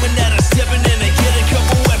the moment that I'm stepping in, I get a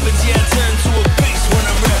couple weapons. Yeah, I turn to a beast when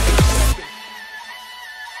I'm rapping.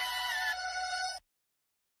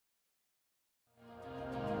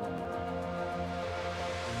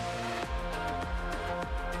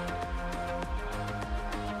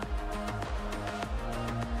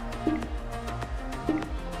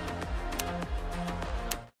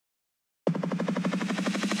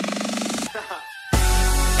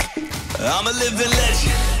 I'm a living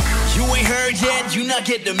legend. You ain't heard yet, you not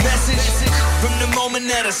get the message. From the moment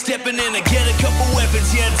that I'm stepping in, I get a couple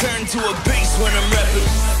weapons. Yeah, I turn to a beast when I'm rapping.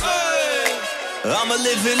 I'm a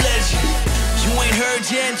living legend. You ain't heard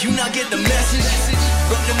yet, you not get the message.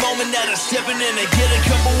 From the moment that I'm stepping in, I get a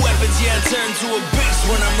couple weapons. Yeah, I turn to a beast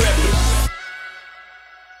when I'm repping.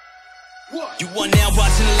 You are now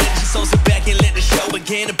watching the legend, so sit back and let the show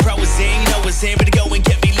begin. The pro is in, you know it's in, ready to go and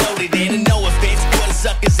get me loaded in. And no offense, for the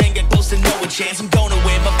suckers ain't got close to no chance. I'm gonna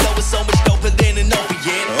win, my flow is so much doper than an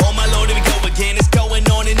opiate. Oh my lord, here we go again, it's going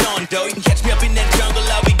on and on though. You can catch me up in that jungle,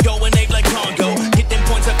 I'll be going ape like Congo. Hit them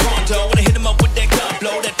points like pronto, when I hit them up with that gun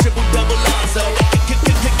blow, that triple double Lonzo,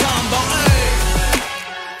 that combo.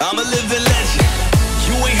 I'm a living legend,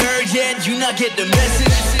 you ain't heard yet, you not get the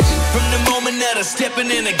message. From the moment that I'm stepping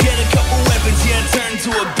in, I get a couple weapons. Yeah, I turn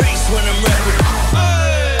to a beast when I'm repping.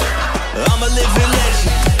 I'm a living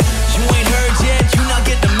legend, you ain't heard yet, you not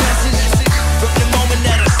get the message. From the moment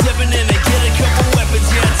that I'm stepping in, I get a couple weapons.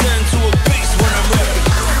 Yeah, I turn to a beast when I'm repping.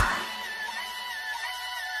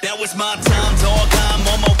 Now it's my time, dog, I'm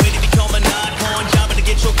on my way to become an icon. Job to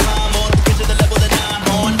get your climb on, to get to the level that I'm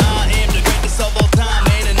on. I am the greatest of all time,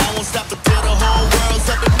 man, and I won't stop until the whole world's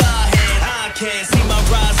up in my hand. I can't see my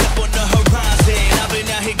rise up on the horizon. I've been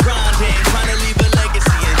out here grinding, trying to leave a legacy,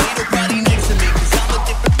 and ain't nobody next to me, cause I'm a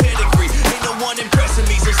different pedigree. Ain't no one impressing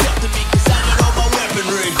me, so step to me, cause I got all my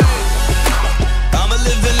weaponry. I'm a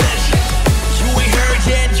living legend, you ain't heard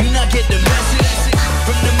yet, you not get the message.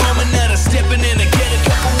 From the moment that I'm stepping in, I get a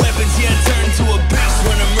couple weapons. Yeah, I turn to a beast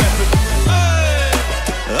when I'm repping.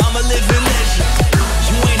 I'm a living legend,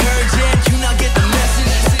 you ain't heard yet, you not get the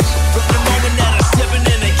message. From the moment that I'm stepping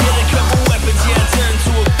in, I get a couple weapons. Yeah, I turn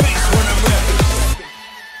to a beast when I'm repping.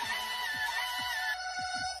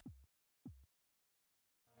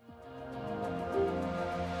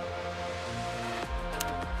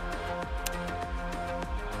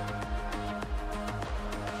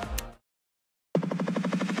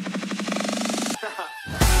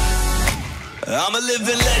 I'm a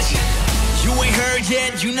living legend, you ain't heard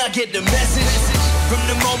yet, you not get the message. From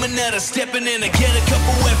the moment that I'm stepping in, I get a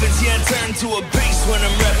couple weapons. Yeah, I turn to a beast when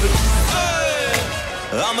I'm repping.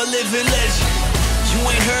 I'm a living legend, you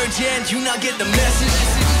ain't heard yet, you not get the message.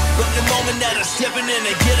 From the moment that I'm stepping in,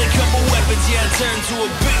 I get a couple weapons. Yeah, I turn to a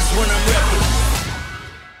beast when I'm repping.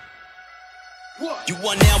 You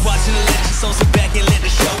are now watching the legend, so sit back and let the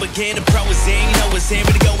show begin. The pro is in, you know it's in,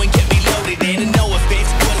 ready to go and get me loaded in. And no offense,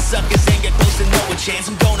 for the suckers ain't got close to no chance.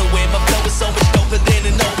 I'm gonna win, my flow is so much doper than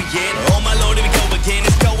an opiate. Oh my lord, here we go again,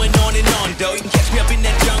 it's going on and on though. You can catch me up in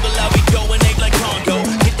that jungle, I'll be going ape like Congo.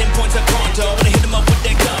 Hit them points like pronto, when I hit them up with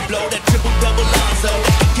that gun blow, that triple double Lonzo,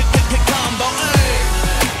 that combo.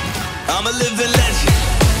 I'm a living legend,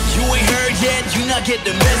 you ain't heard yet, you not get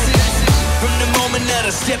the message. From the moment that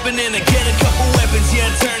I'm stepping in, I get a couple weapons. Yeah,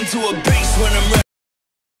 I turn to a beast when I'm ready.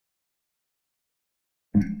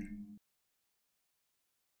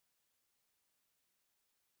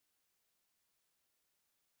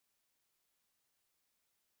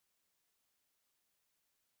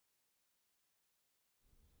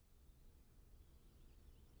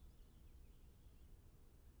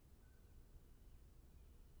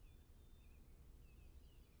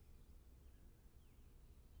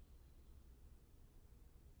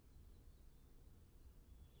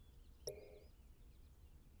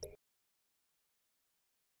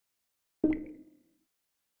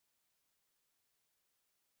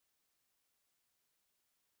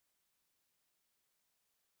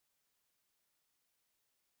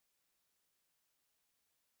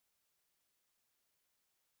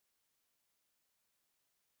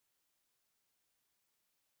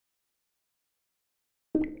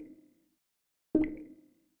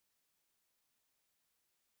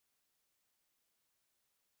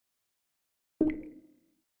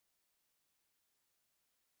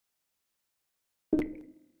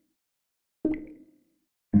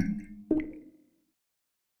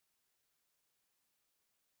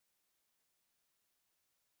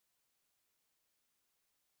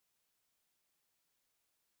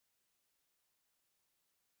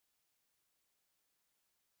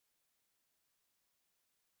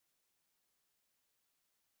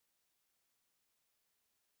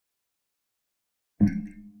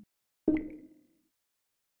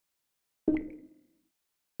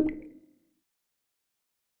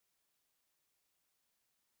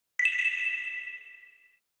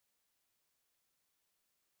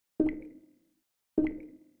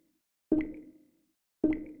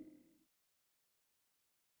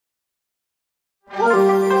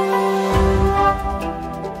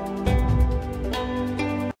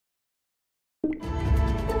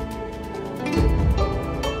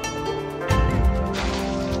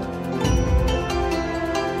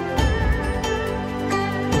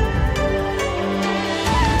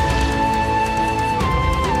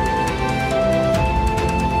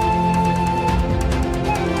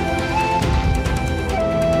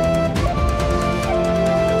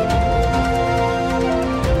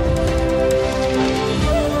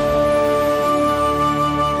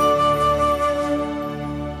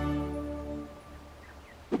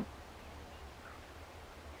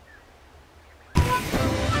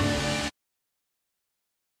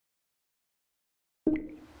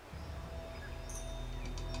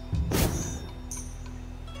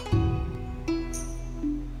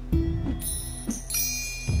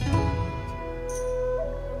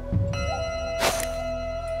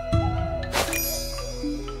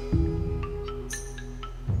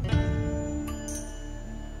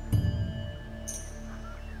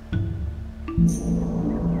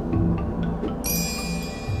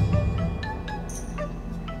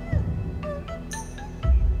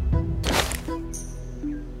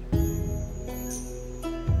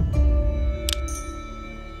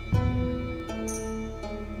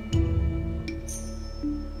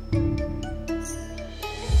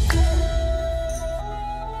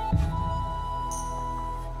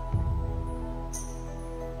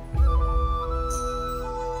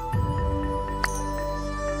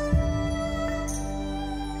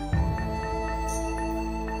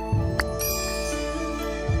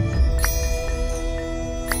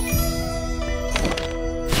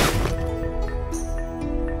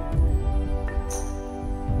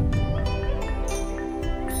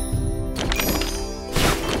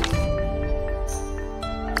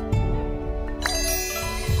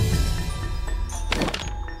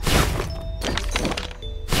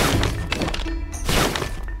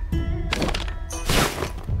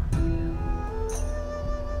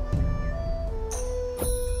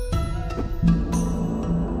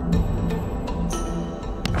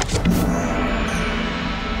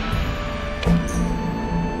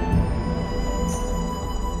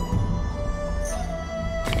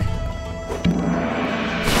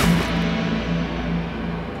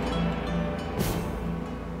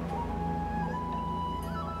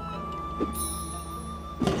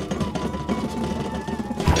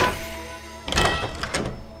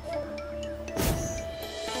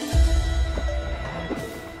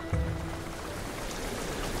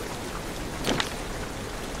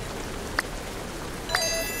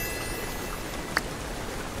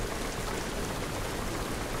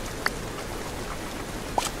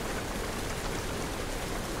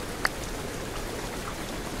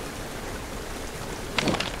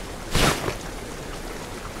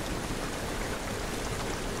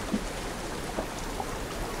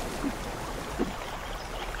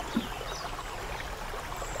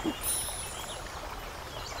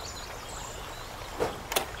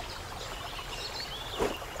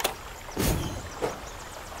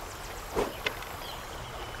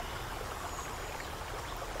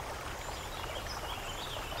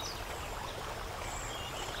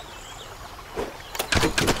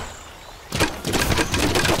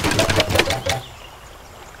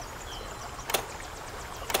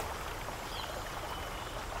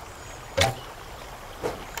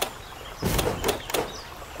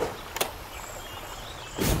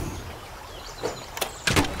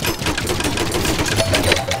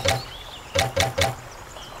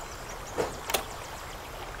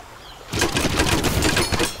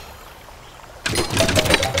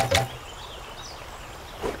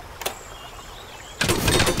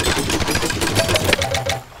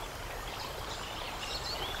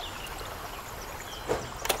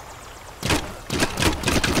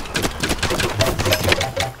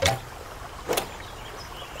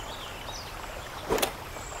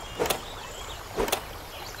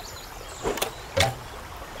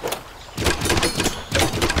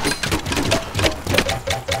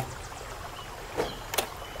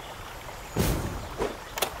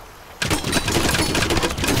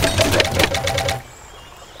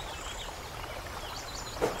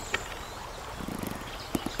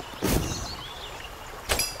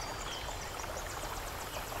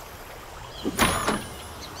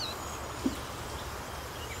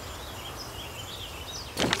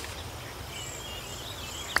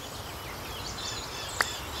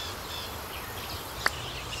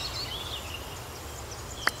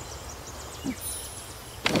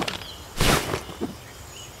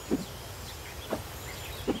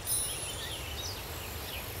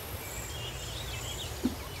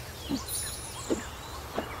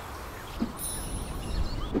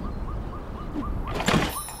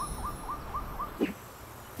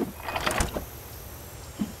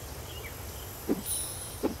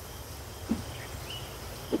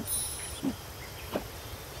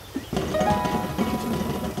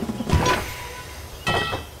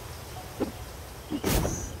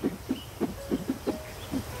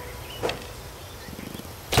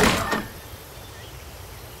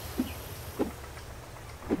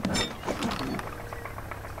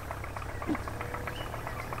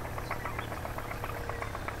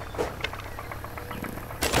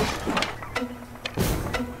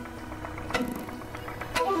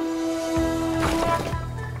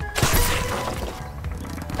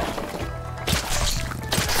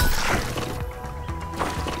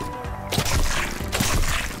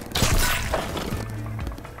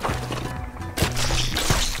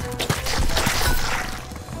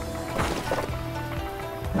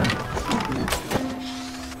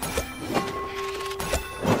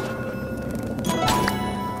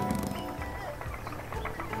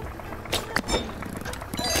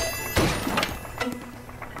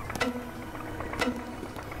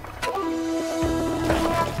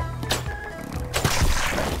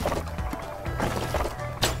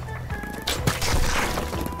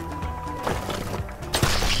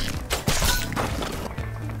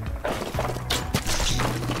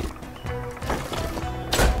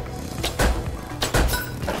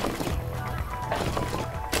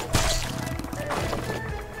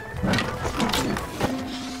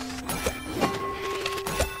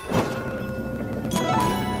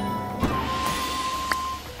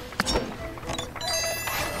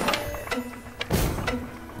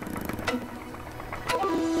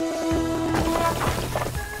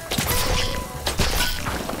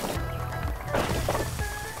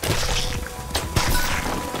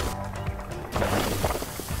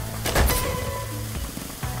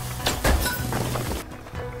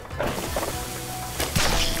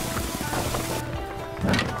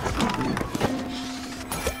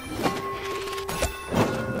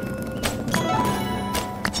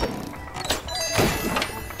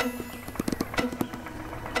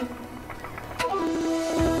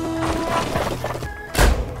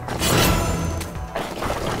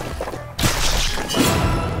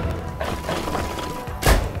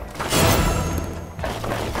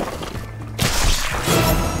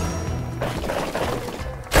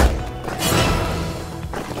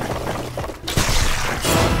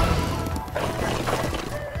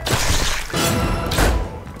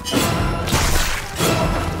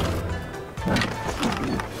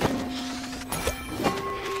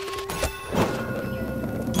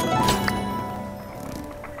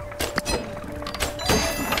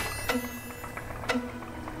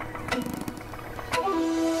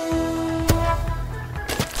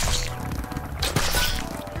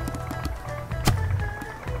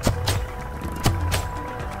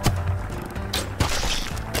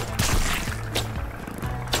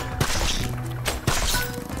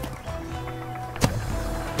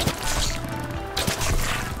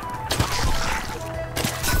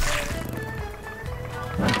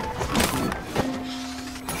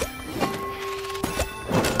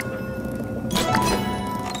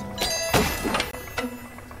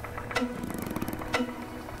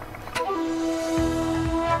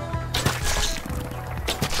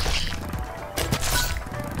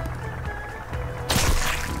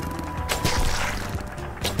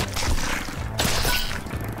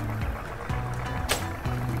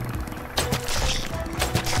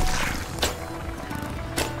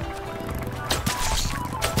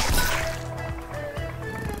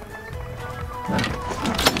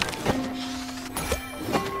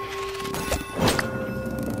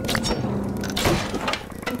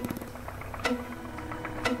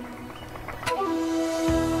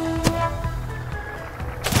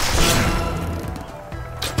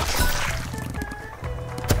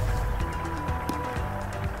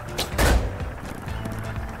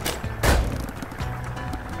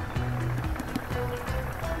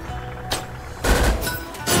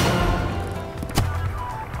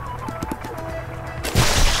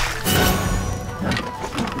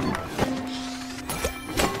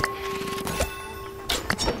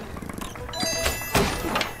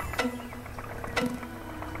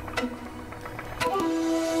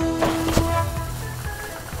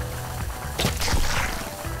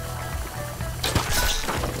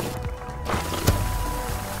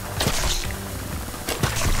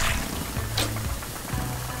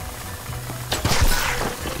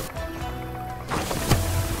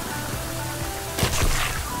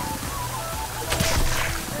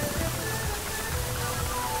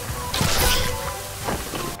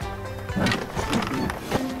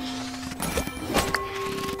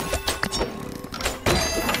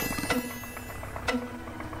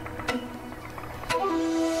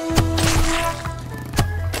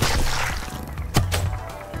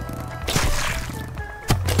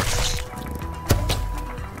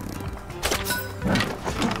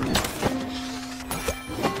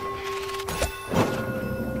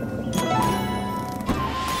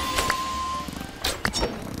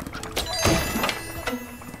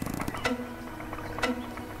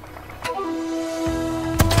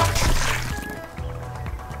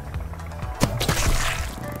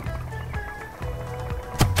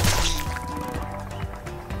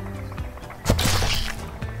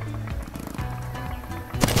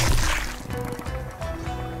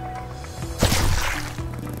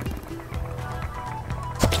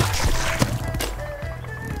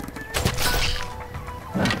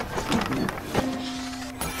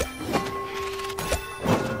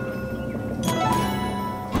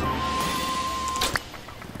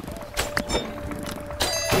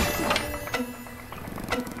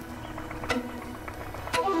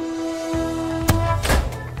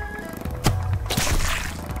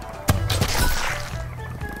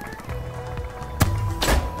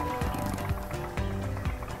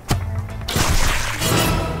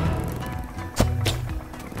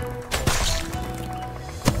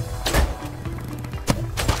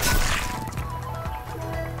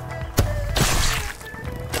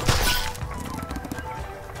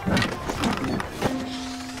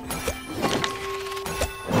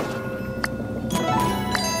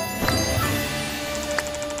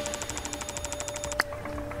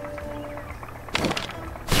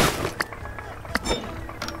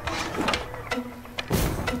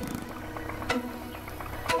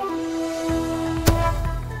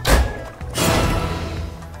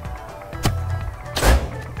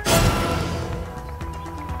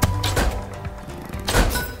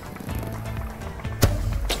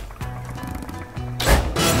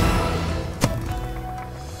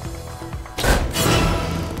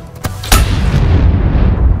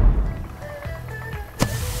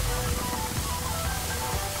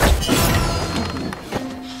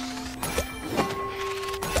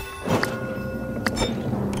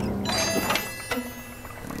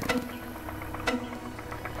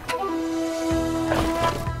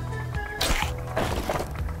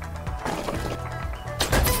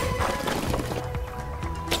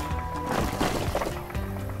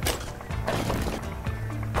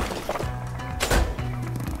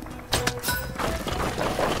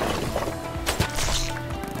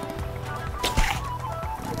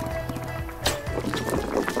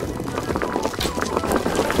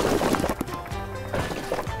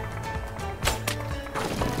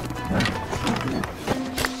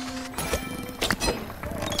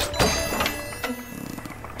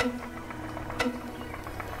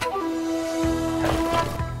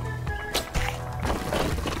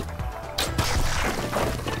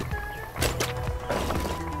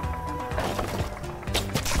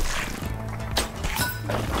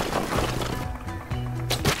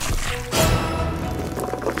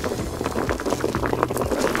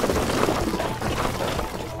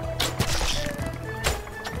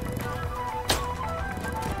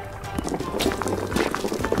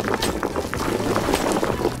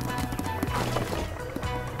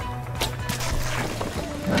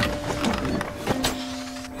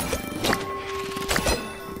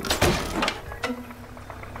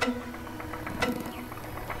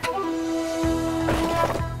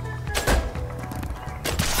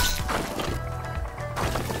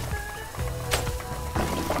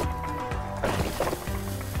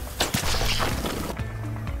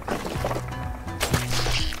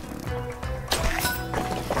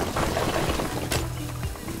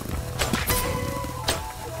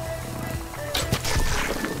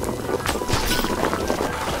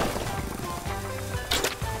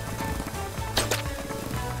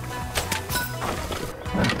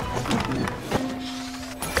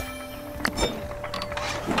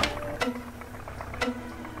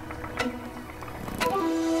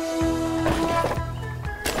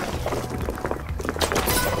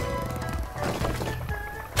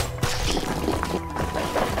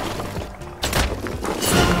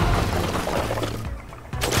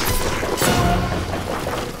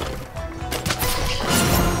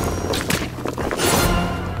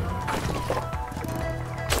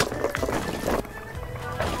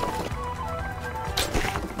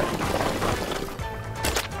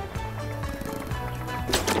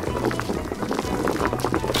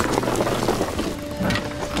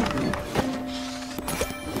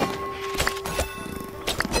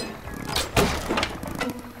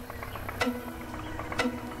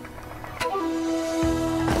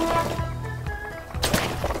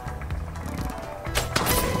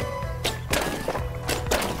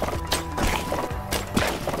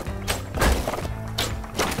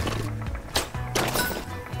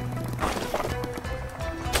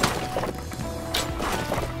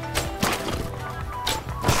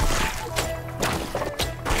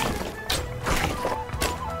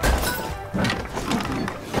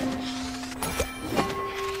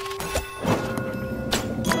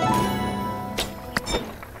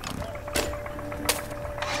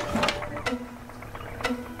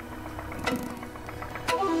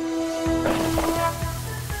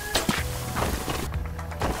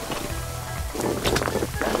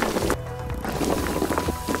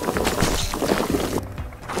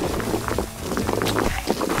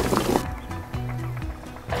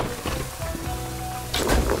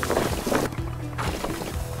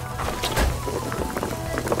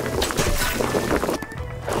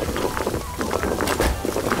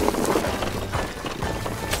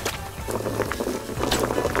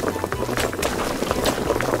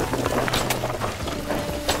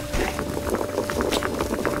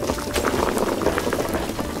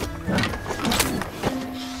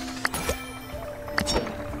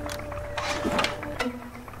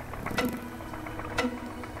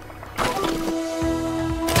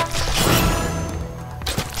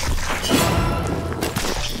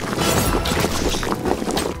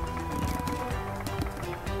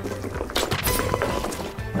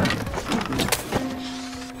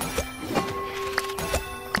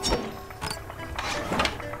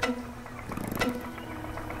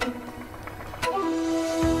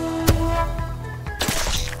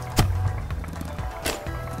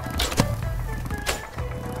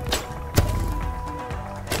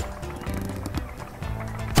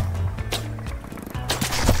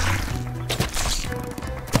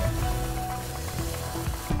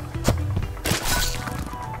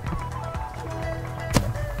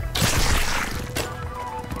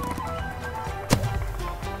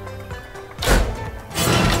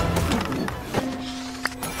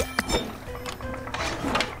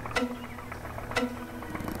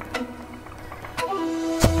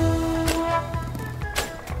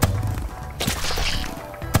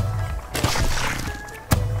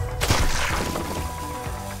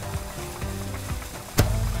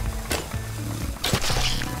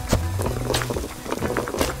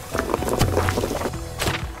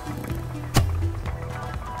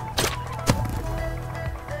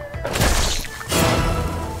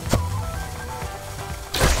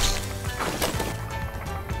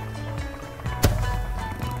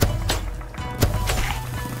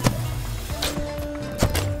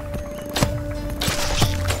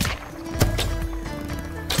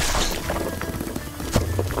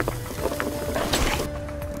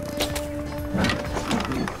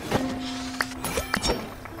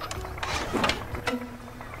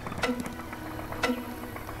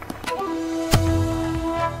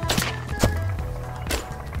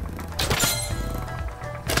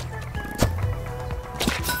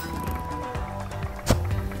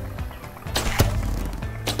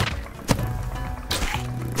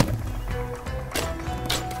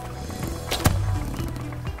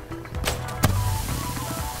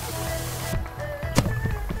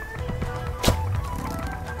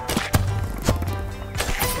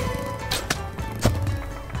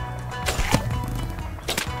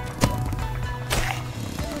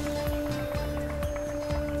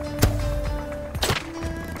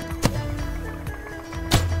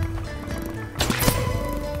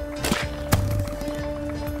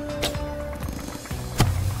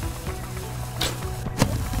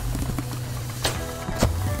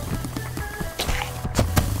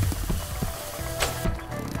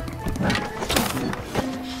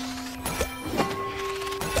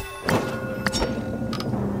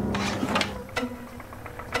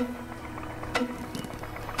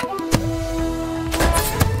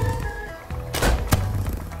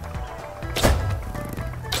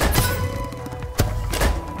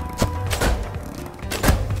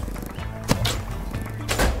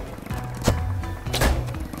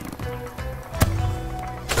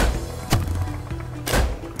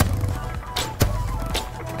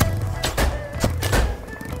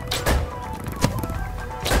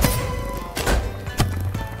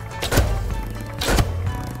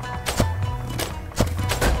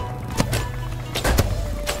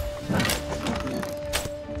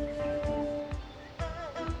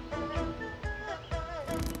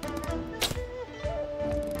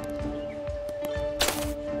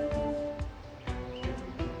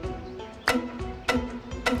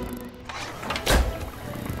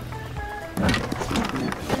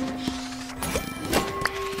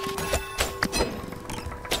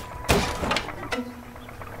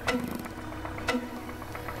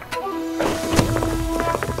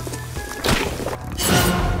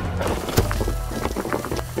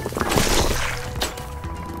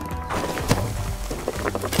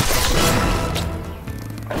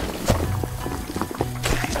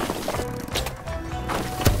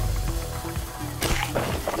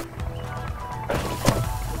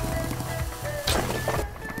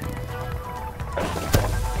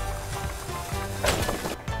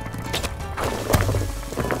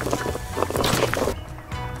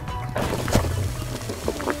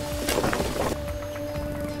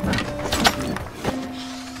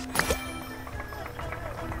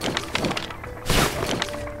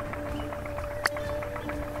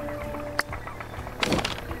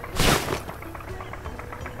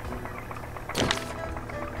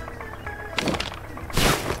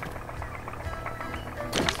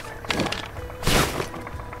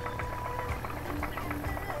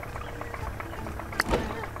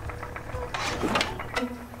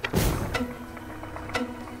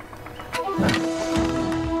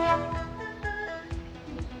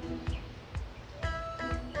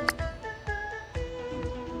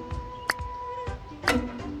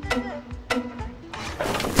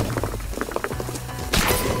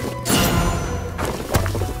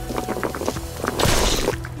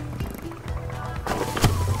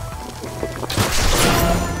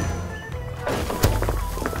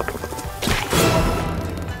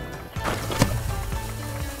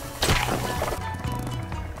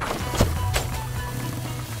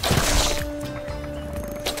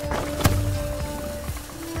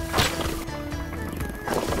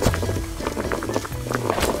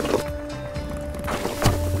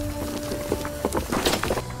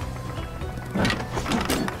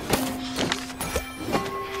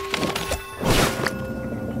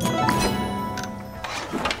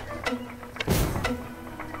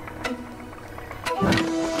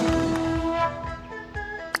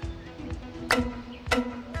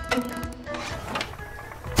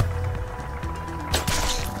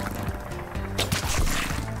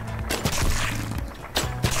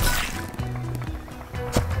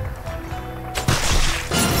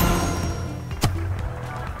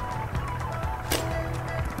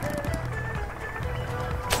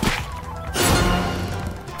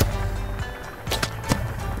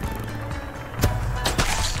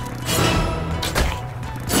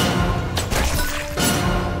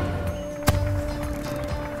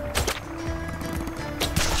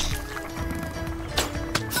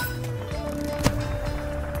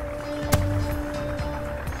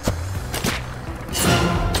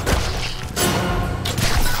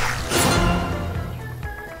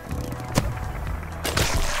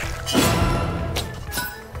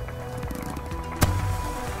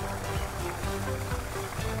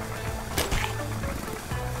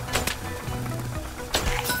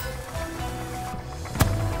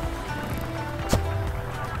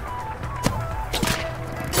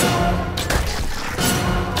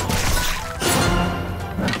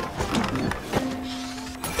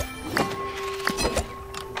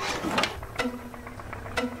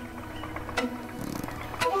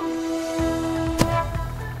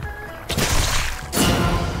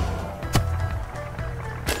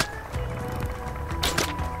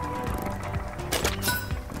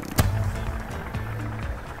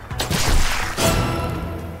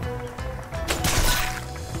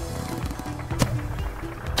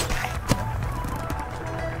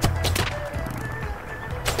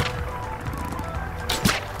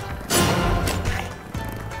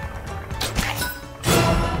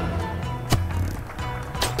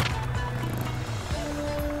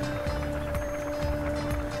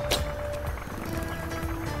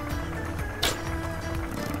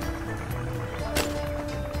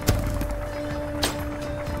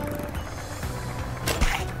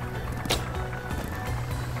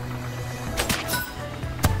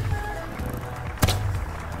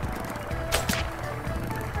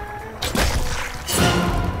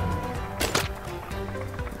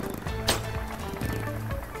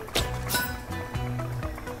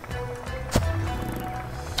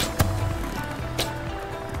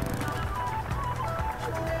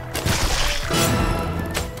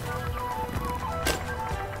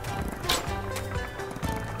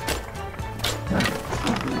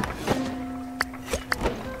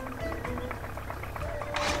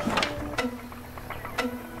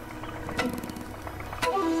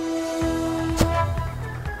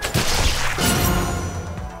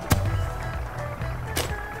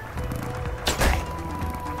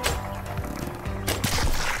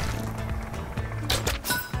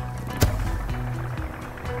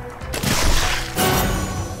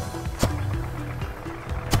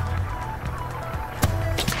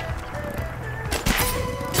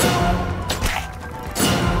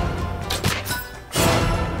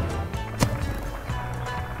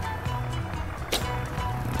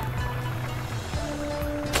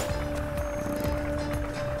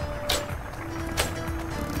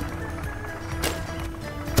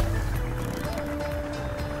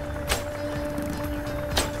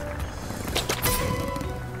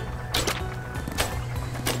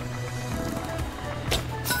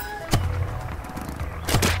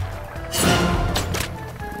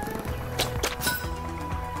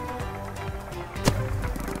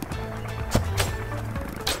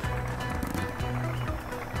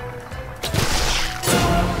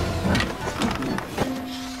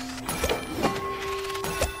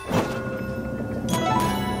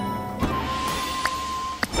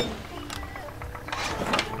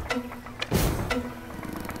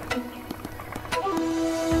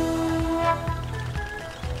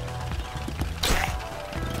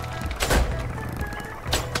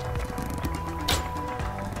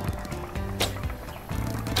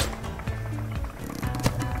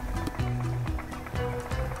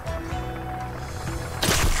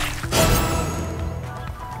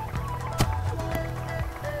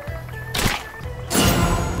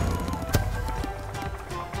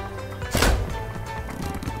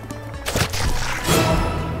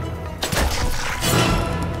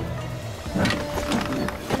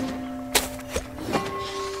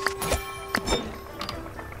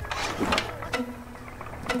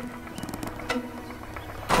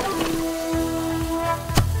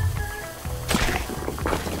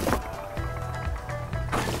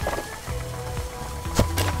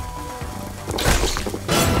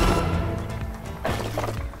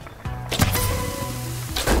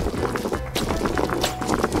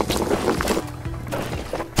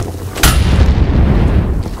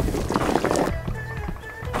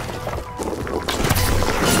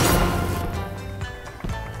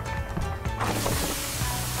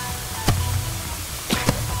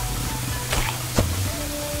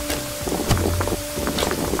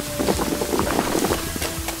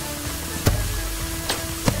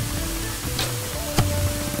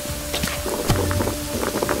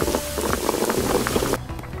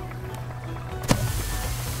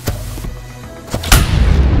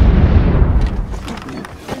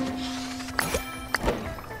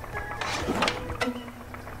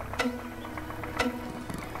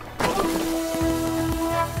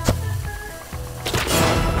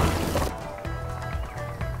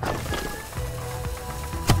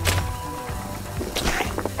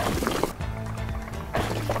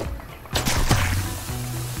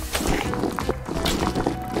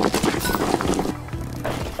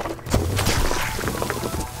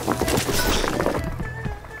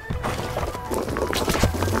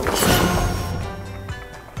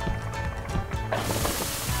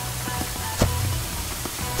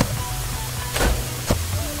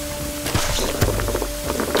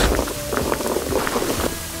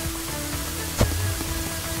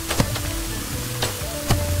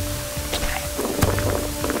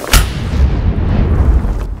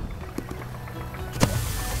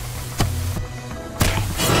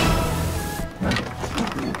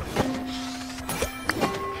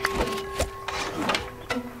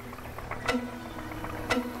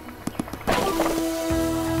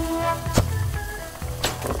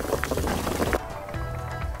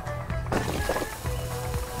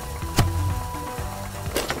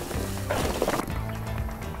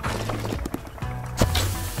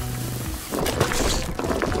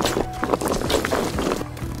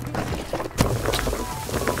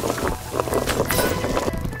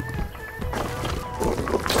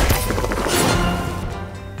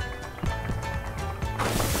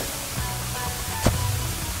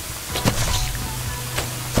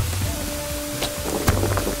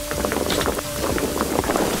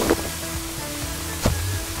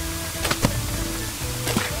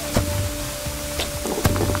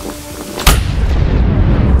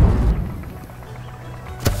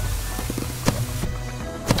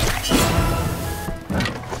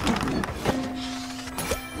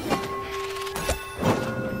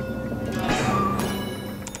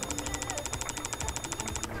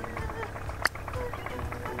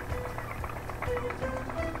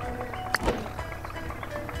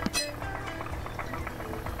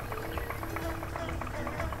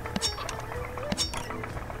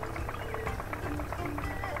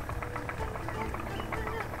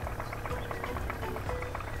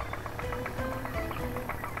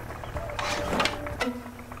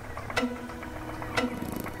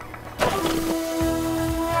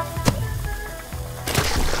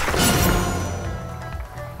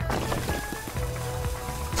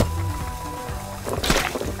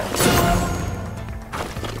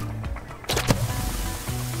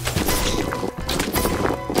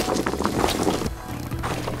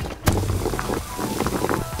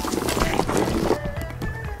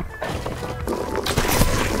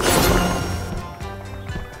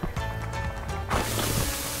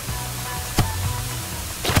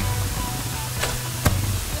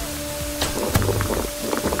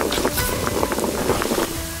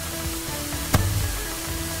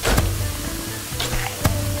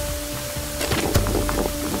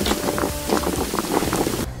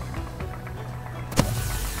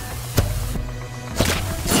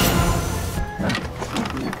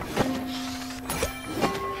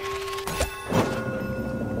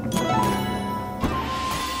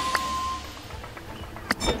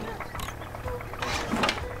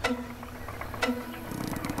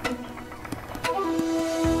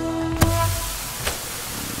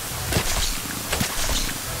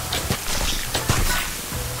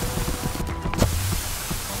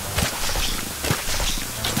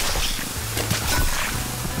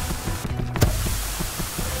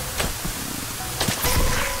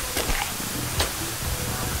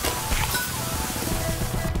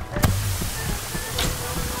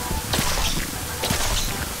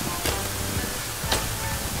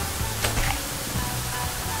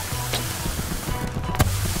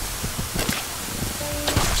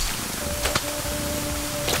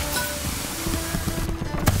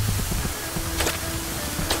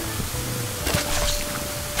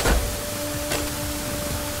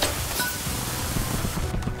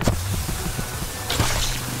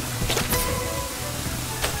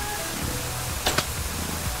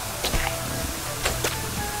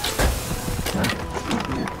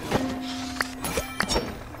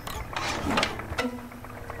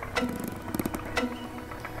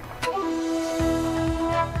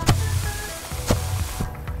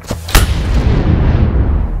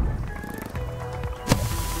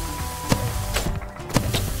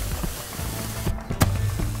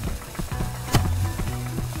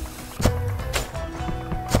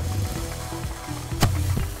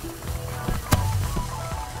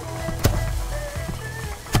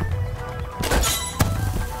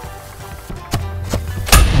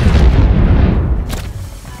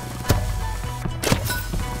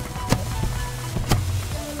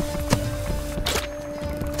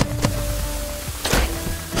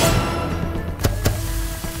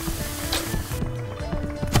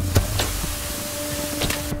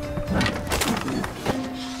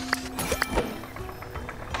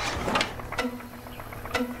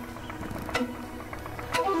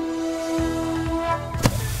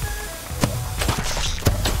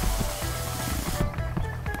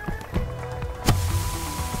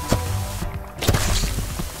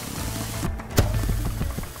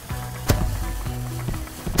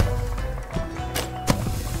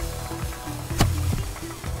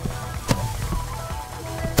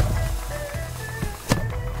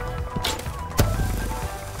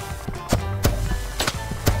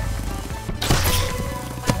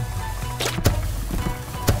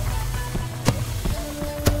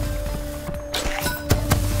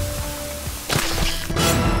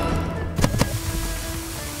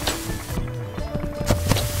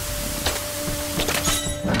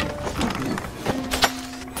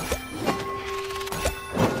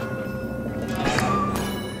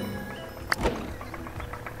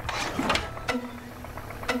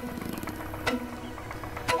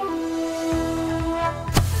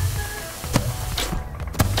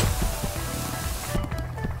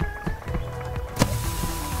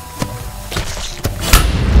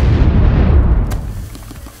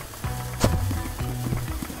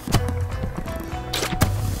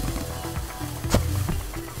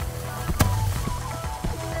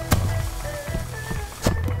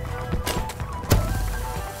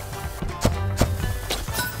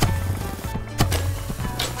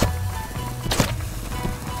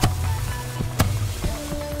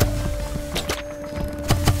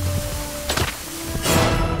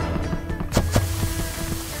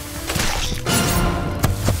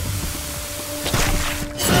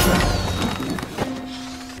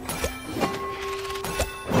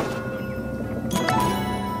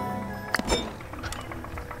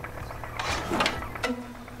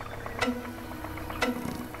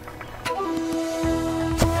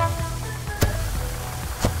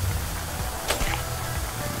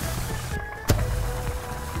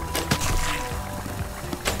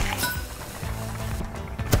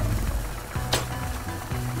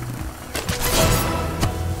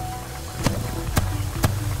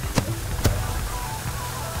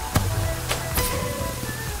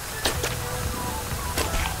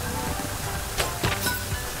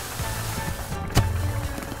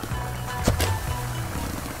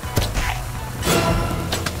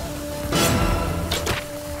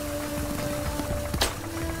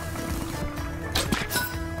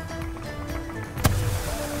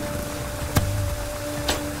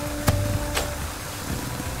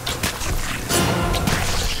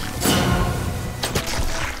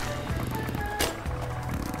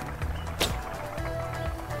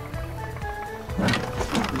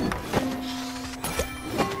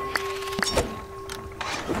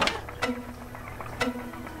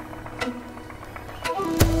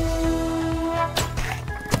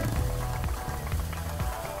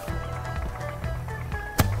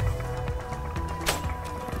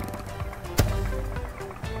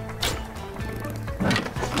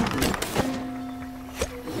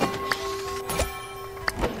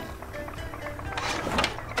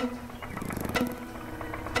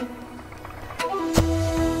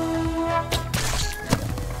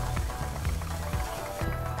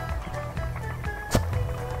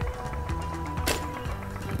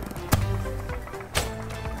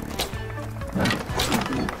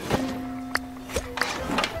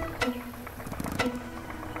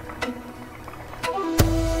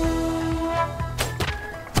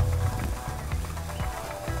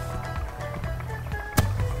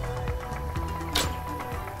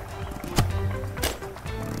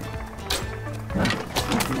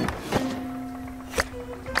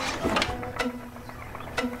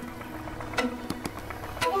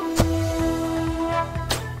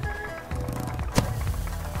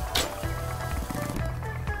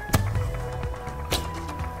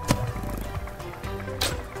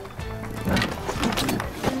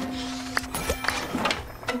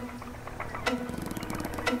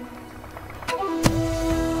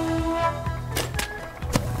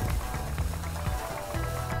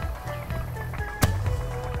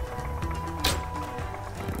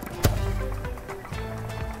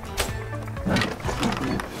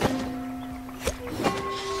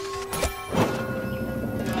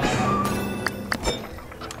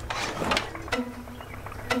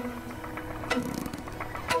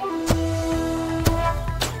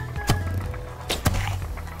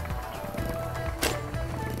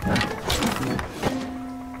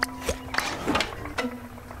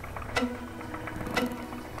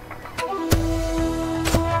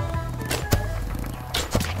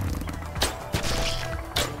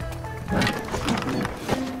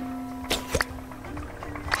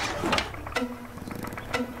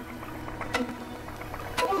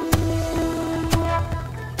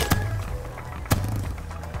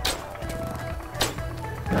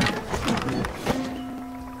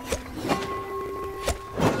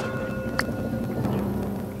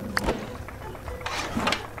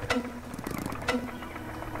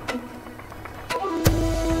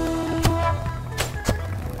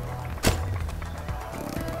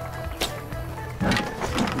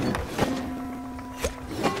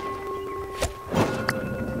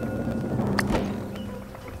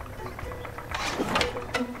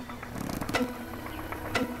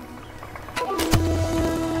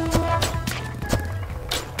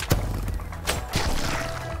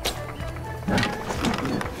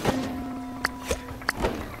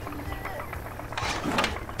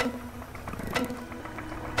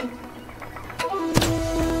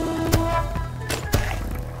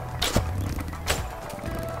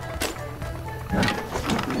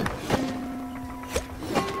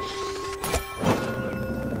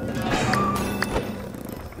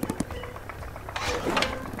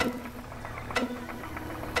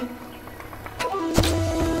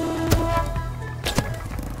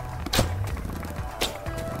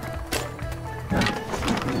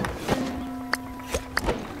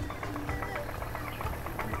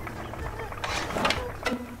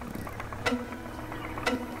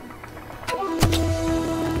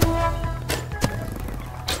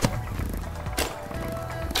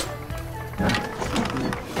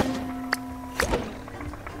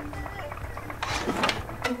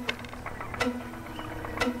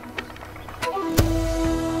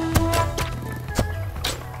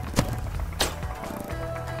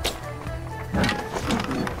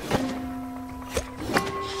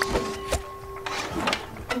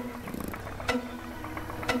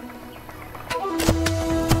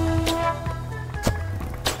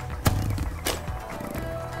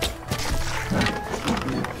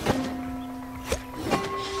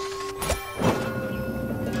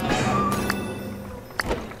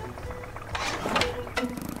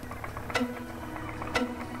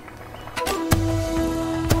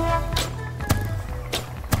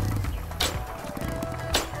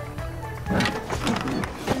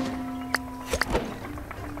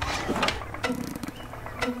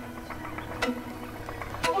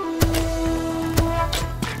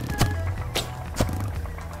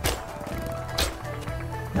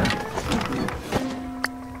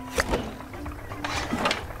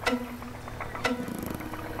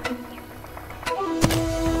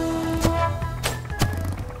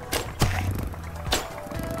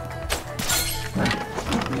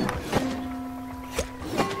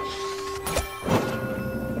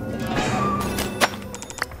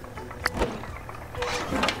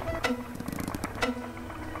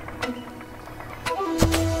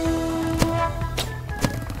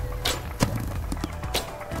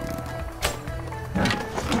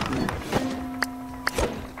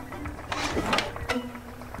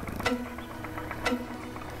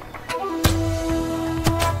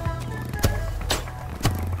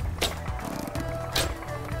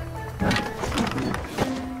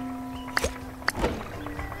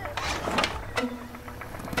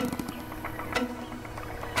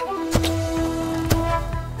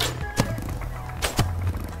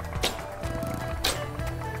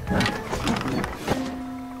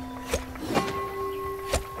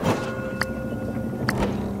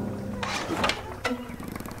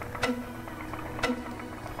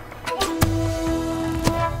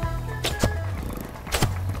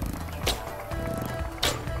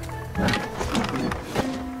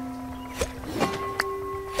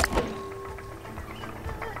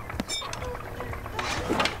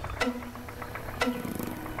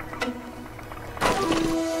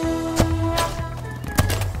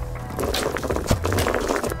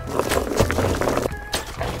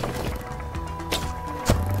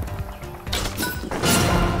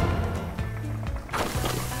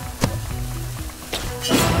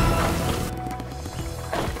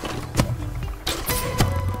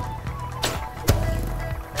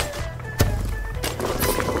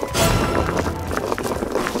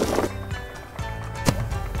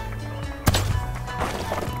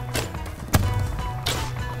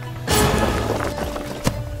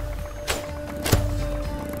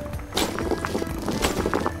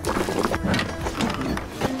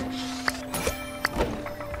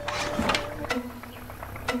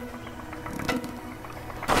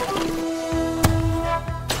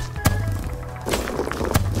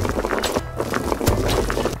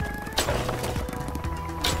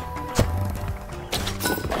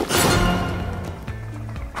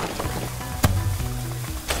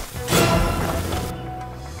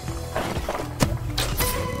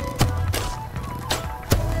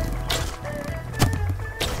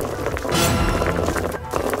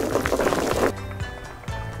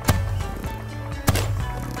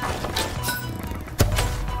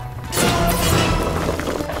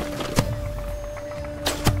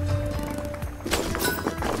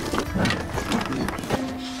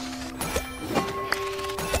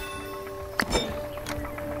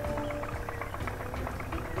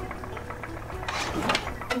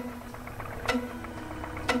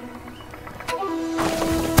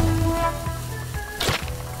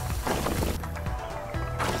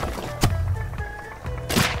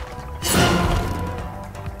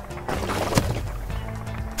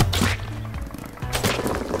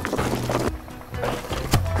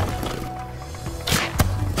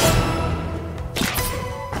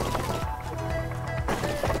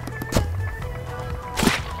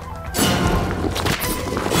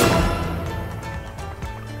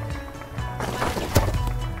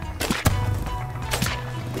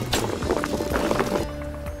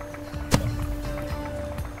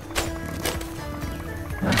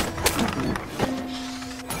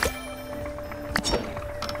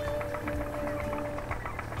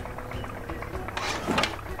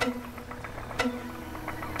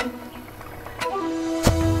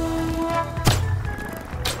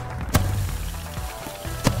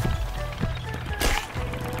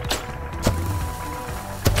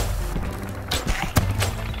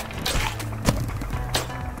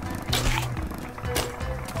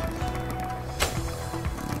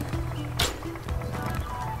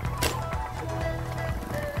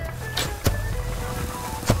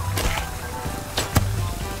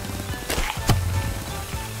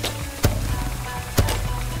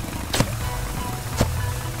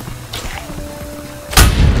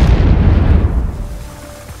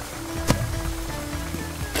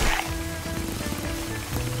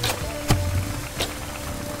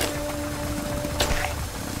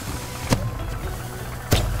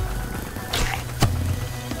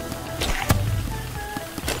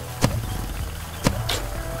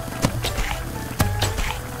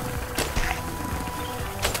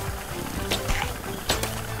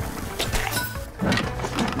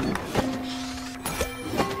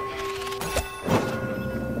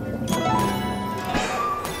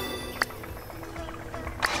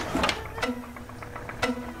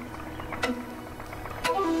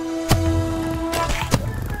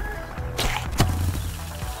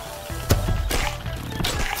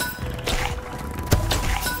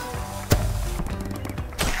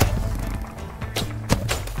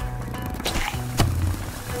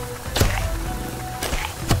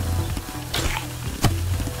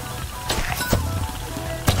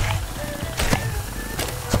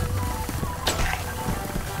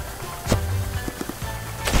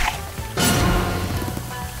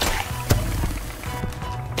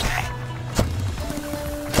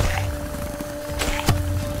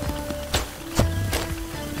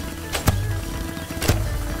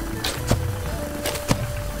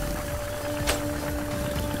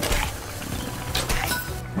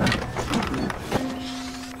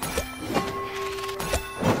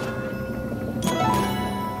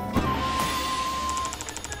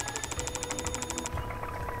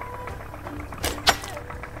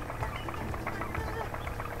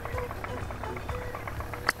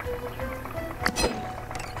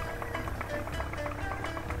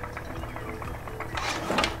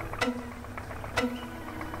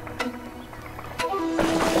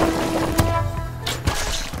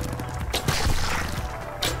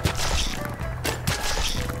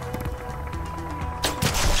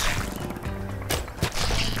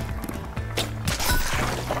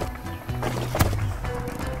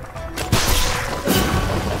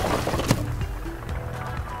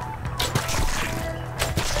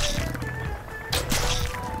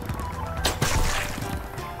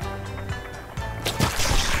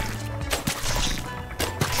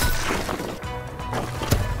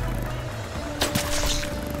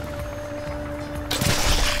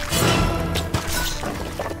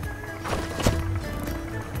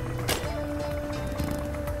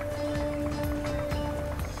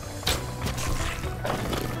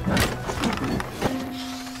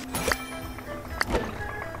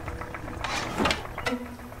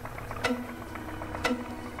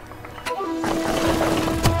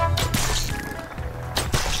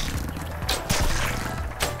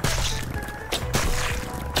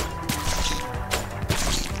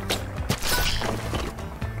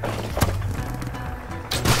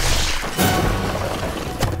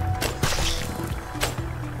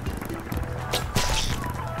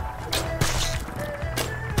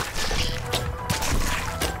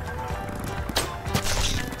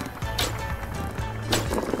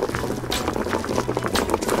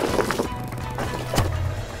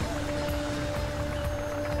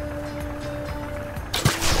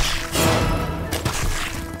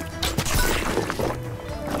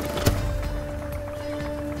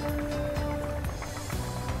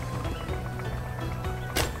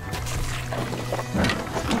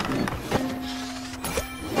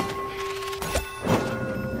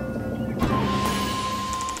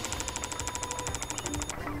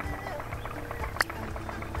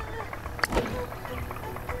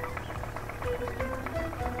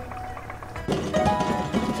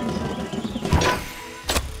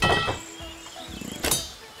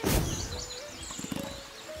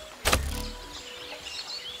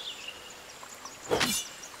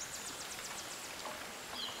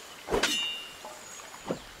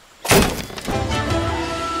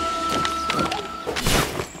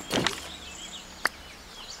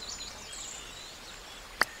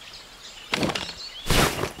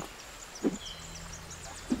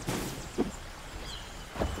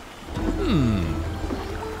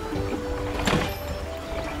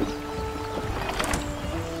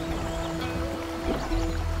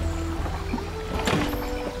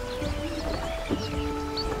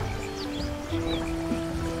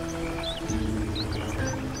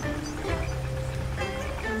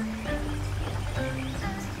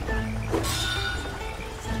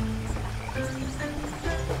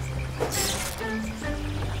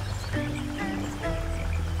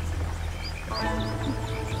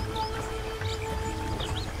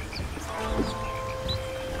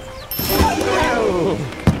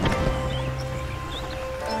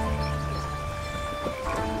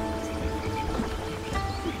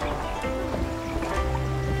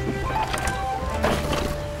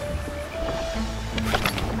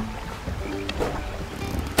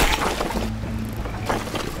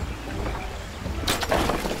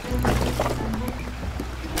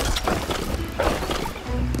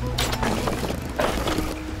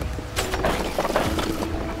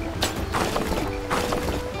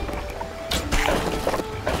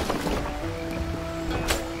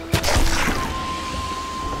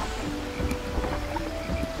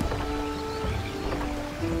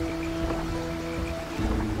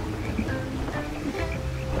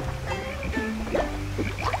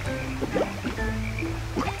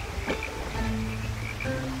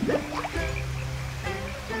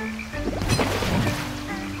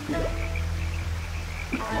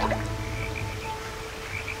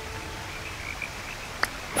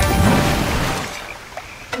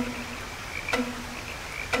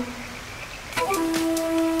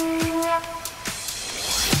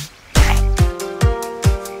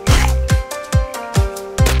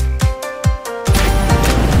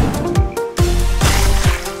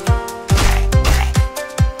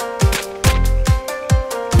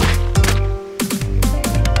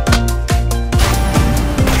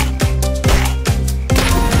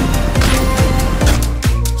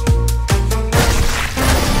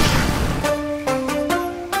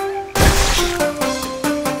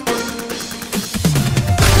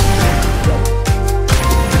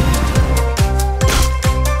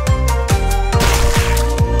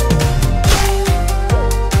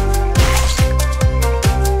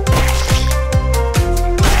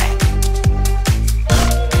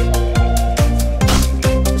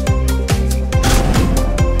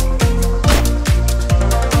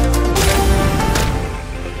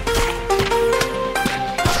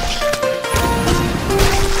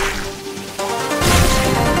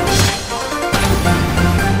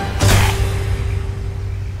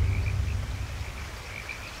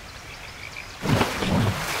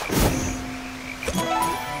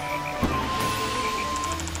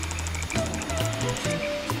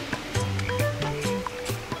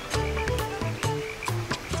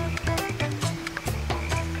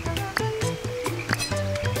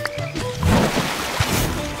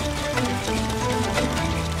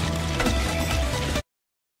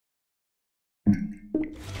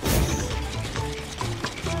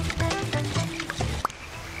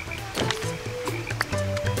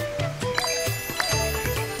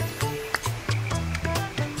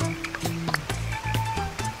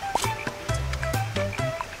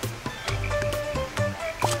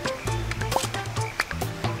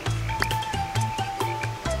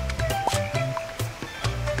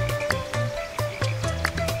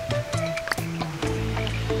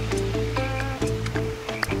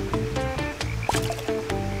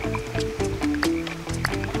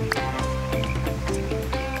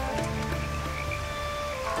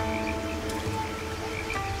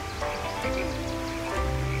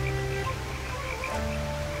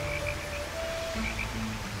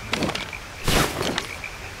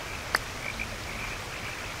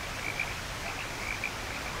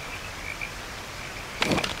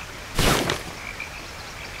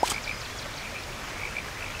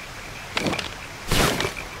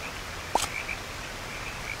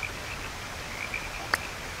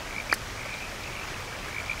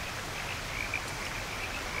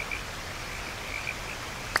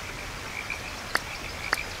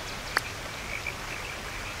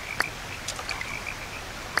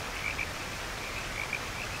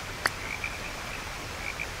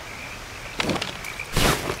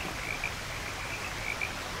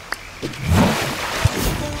 Bye.